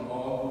place for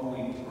all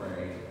whom we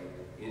pray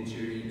into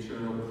your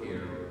eternal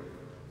care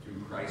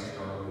through Christ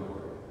our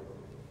Lord.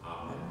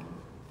 Amen.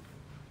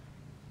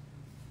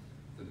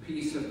 The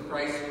peace of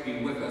Christ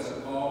be with us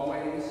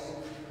always,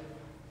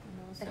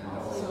 and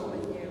also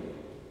with you.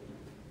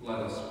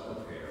 Let us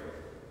prepare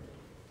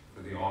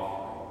for the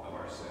offering of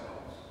ourselves.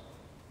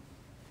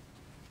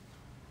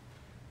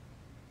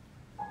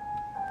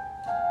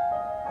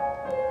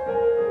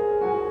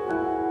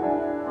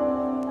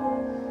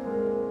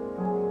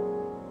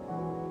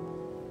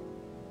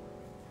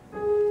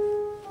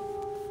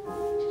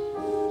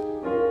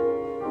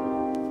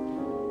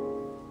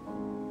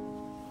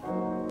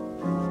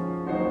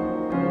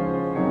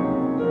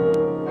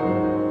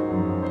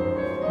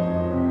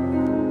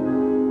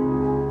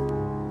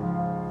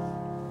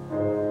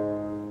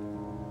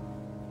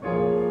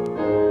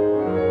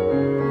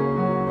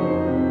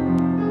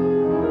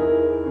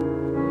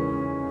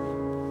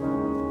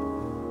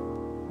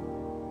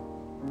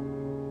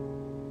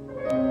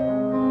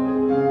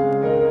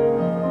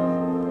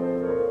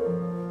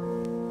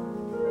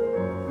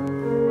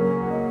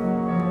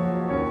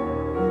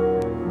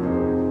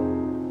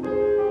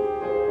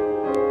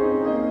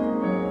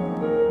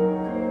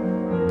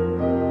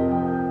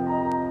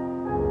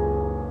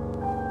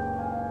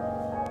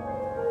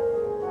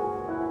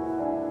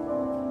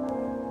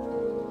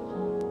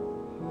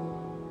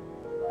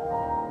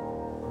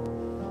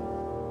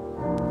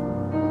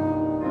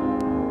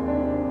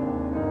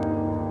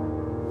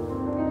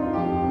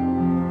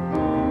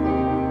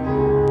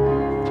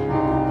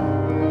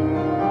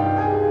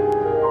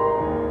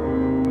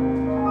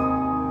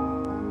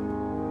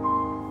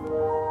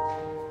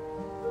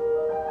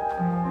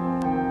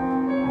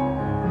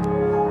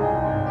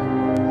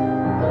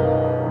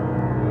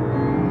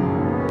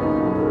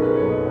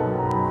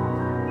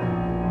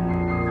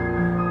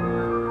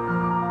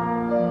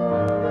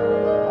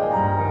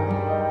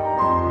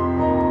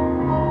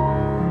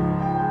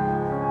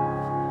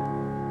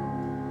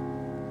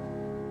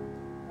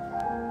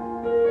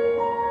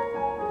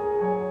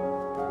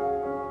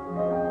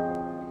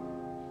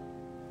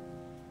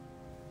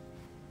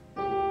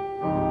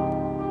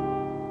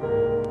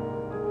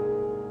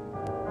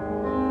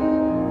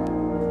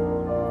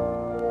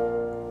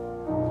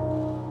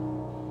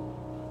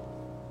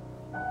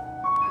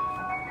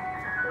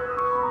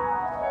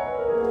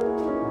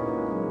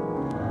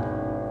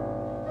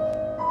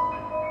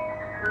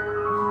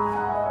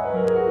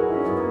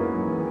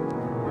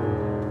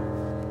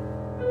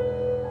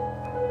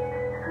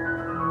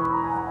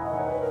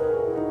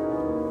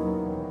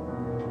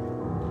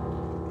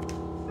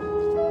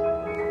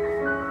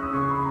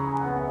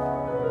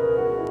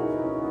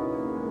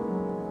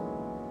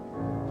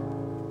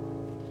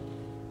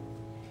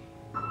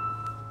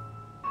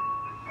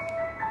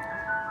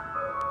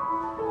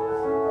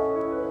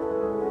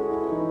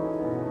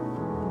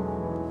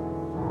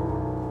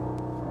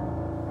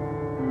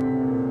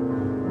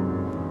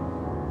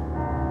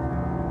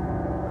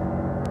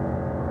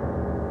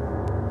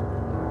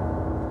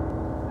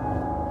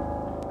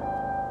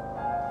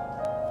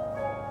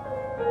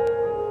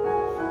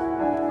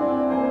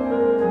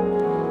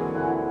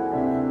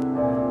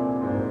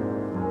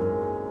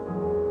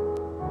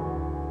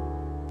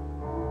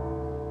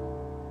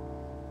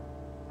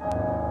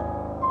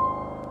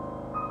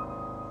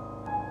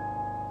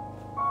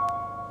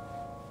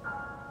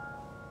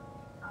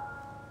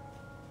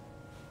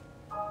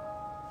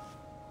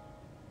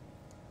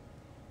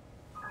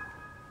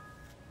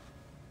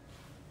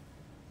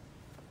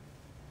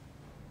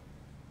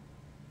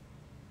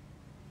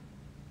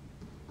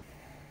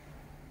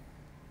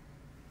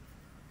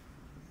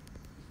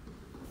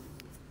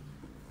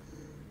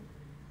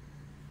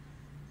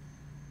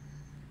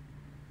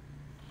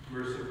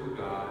 Merciful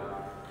God,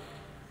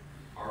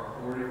 our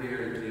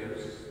ordinary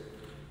gifts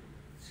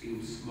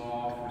seem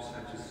small for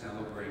such a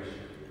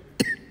celebration,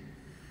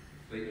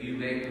 but you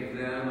make of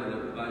them an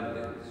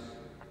abundance,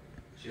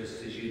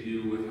 just as you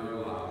do with our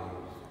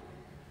lives.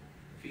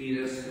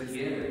 Feed us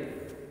again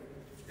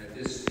at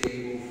this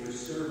table for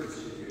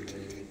service of your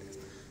name,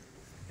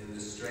 in the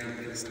strength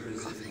of the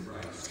risen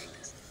Christ.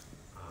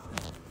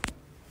 Amen.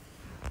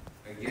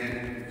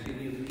 Again,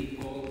 continue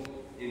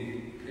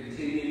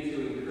to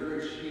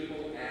encourage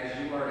people as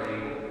you are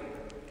able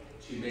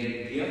to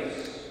make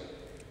gifts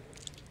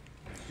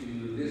to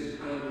this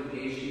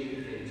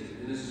congregation and to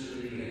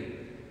ministry and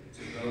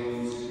to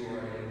those who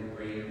are in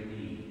great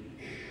need.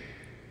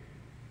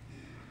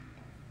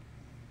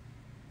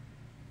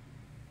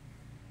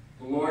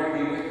 The Lord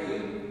be with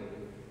you.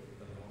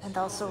 And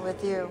also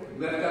with you.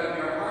 Lift up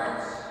your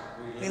hearts.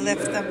 We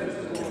lift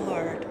them to the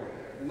Lord.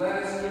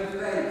 Let us give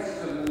thanks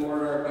to the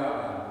Lord our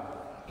God.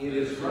 It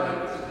is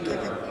right to give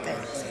our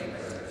thanks and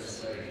praise.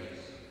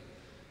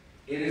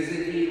 It is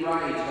indeed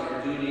right,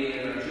 our duty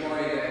and our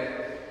joy,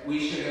 that we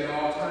should at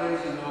all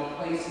times and all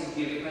places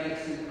give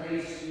thanks and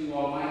praise to you,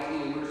 Almighty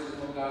and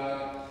merciful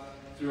God,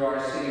 through our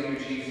Savior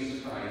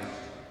Jesus Christ,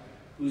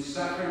 whose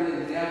suffering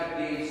and death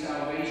gave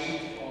salvation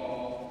to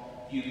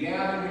all. You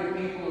gathered your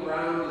people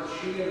around the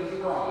tree of the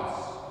cross,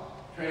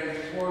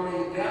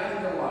 transforming death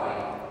into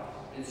life.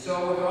 And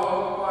so with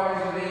all the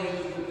choirs of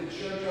angels, with the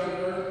church on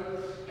earth,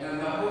 and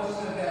the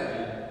hosts of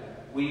heaven,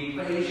 we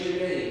praise your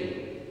name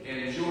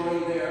and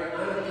join their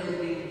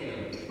unending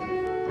hymn.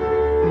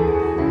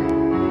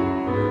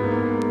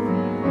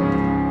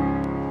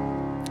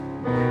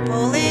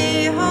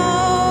 Holy,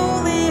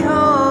 holy,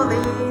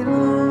 holy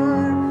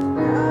Lord,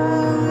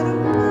 God of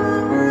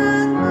power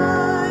and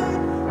might,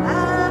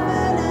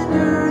 heaven and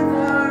earth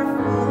are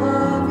full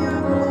of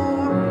your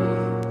glory.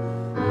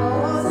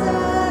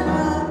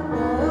 Hosanna,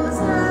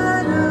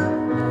 Hosanna,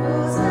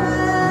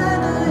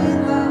 Hosanna in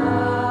the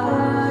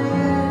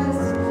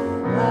highest.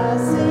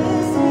 Blessed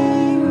is he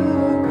who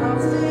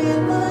comes in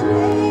the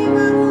name of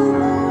the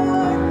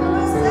Lord.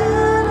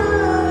 Hosanna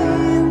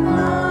in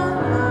the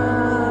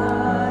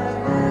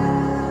highest.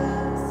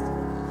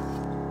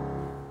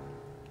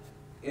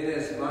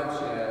 Inasmuch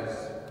as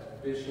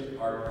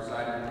our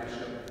presiding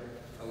Bishop,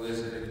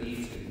 Elizabeth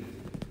Eaton,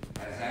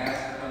 has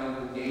asked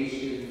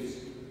congregations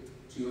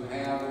to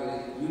have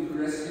a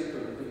Eucharistic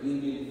or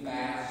communion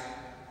fast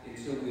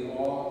until we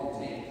all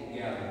can take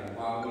together.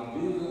 While we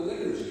do the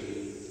liturgy,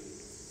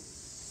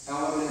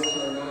 elements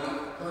are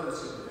not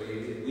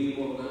consecrated. We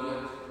will not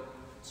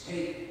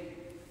take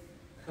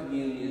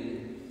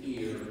communion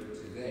here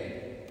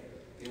today.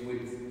 It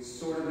would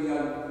sort of be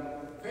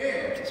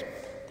unfair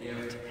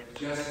if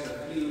just a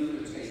few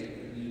could take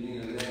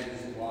communion, and that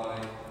is why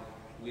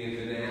we have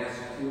been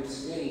asked to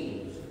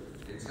abstain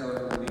until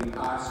it will be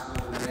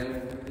possible then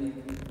for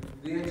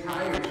the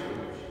entire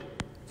church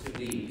to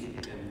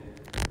meet and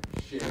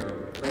share.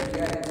 But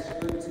yet it's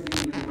good to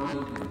be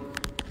reminded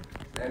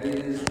that it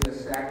is the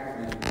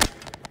sacrament,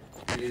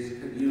 it is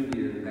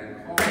communion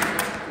that calls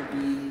us to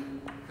be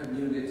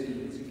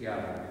community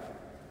together.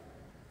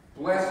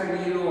 Blessed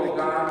are you, O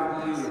God of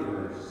the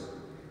universe.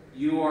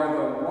 You are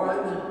the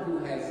one who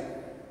has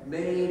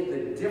made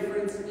the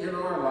difference in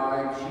our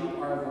lives.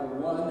 You are the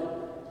one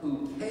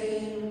who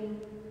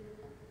came.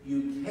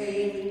 You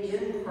came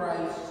in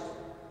Christ.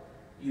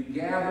 You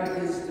gathered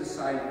his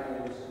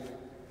disciples.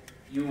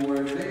 You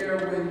were there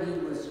when he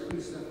was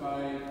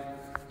crucified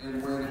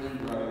and when he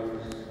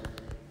rose.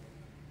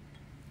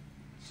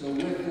 So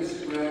with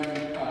this bread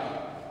and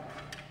cup,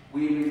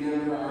 we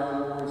remember our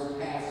Lord's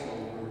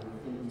Passover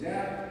from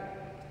death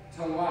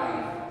to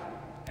life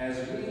as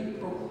we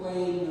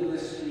proclaim the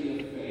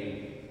mystery of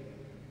faith.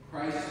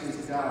 Christ has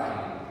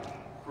died.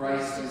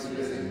 Christ is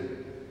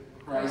risen.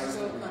 Christ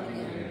will come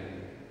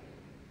again.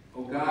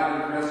 O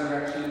God of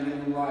resurrection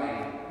and new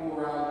life,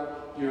 pour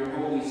out your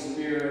Holy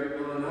Spirit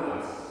on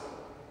us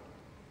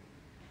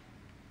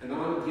and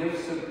on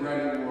gifts of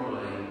bread and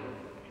wine.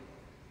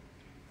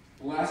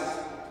 Bless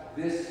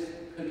this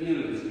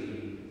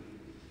community.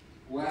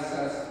 Bless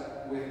us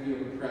with your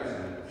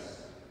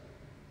presence.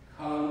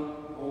 Come,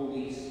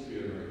 Holy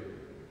Spirit.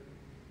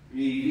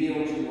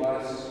 Reveal to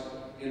us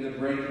in the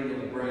breaking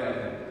of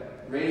bread.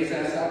 Raise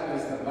us up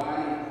as the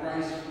body of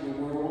Christ for the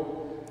world.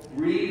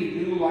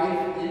 Breathe new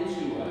life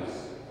into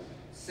us.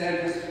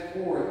 Send us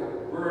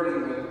forth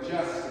burdened with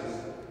justice,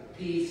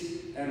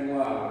 peace, and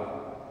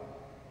love.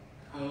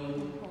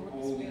 Come,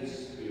 Holy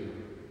Spirit.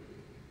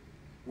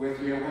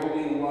 With your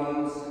holy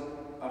ones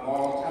of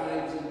all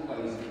times and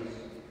places,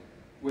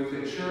 with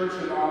the church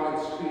and all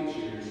its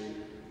creatures,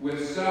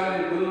 with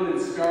sun and moon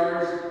and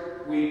stars,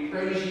 we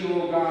praise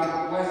you, O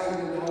God, blessed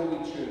in the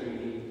Holy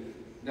Trinity,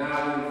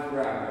 now and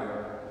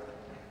forever.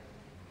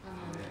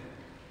 Amen.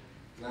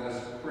 Let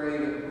us pray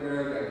the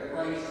prayer that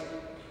Christ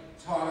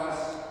taught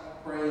us,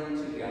 praying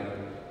together.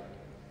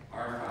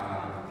 Our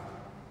Father,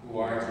 who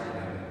art in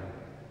heaven,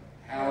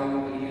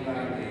 hallowed be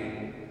thy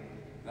name.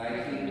 Thy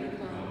kingdom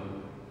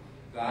come.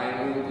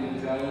 Thy will be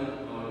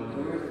done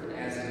on earth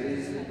as it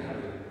is in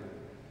heaven.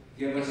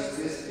 Give us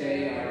this day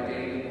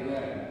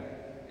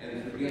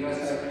forgive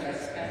us our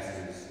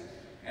trespasses,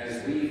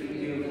 as we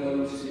forgive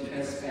those who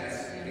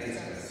trespass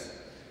against us.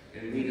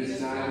 And lead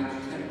us not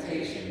into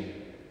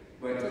temptation,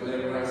 but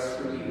deliver us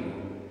from evil.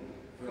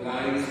 For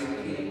thine is the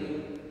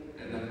kingdom,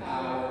 and the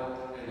power,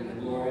 and the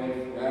glory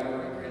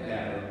forever and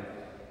ever.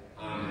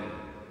 Amen.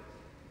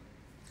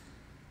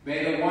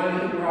 May the one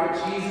who brought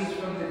Jesus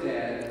from the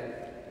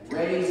dead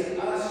raise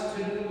us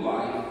to new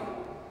life,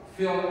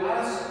 fill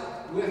us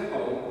with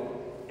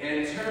hope,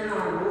 and turn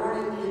our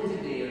mourning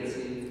into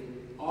dancing.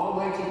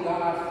 Almighty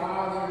God,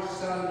 Father,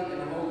 Son,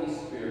 and Holy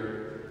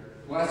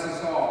Spirit, bless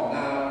us all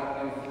now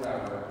and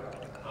forever.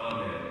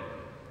 Amen.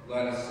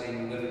 Let us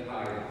sing Lift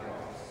High the Cross.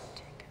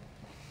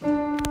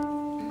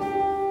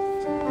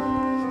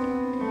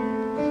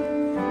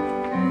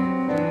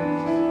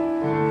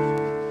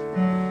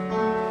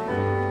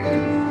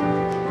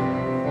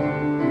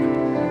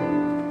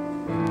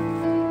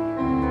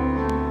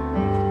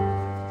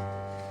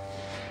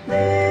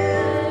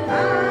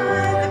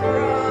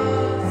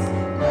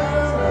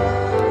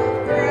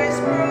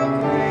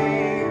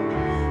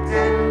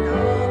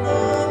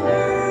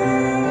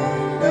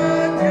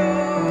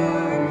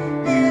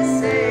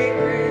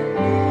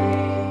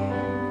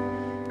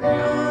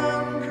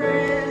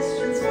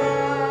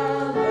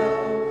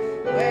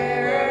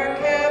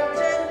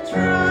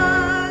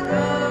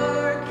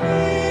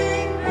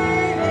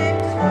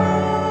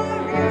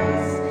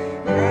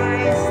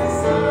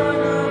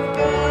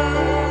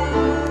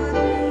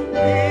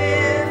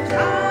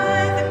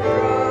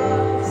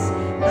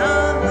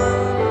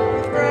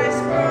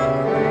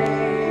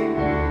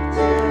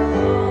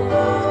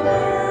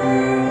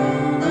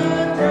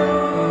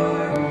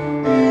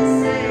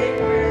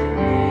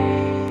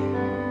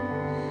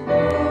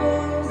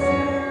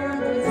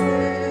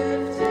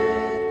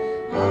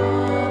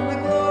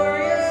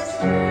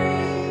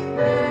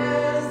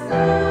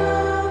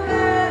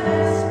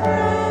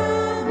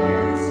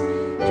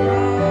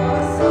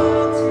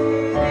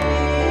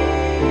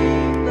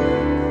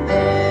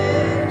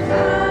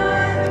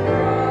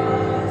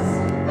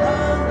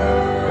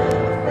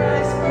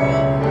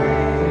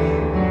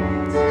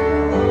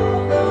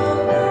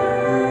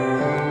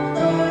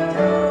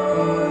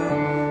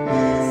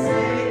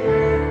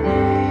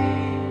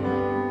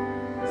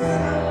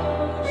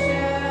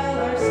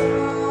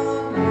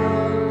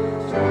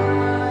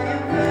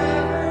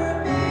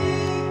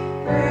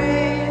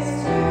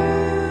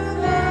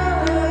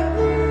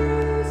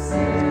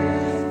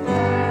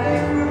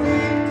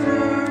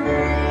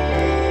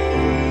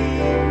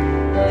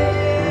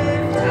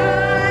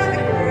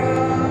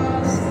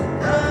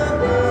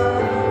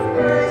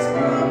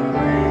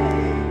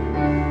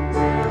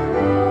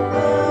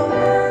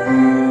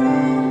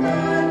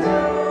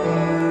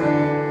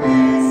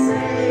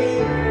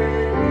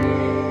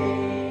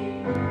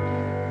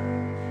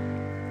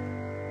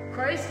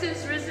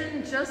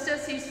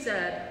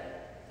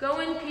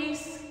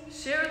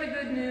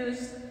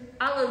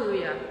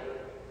 Alleluia.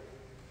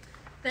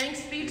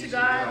 Thanks be to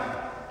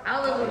God.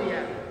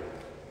 Alleluia.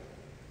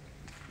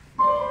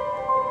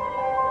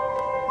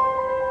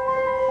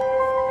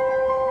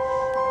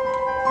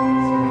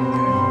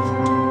 Alleluia.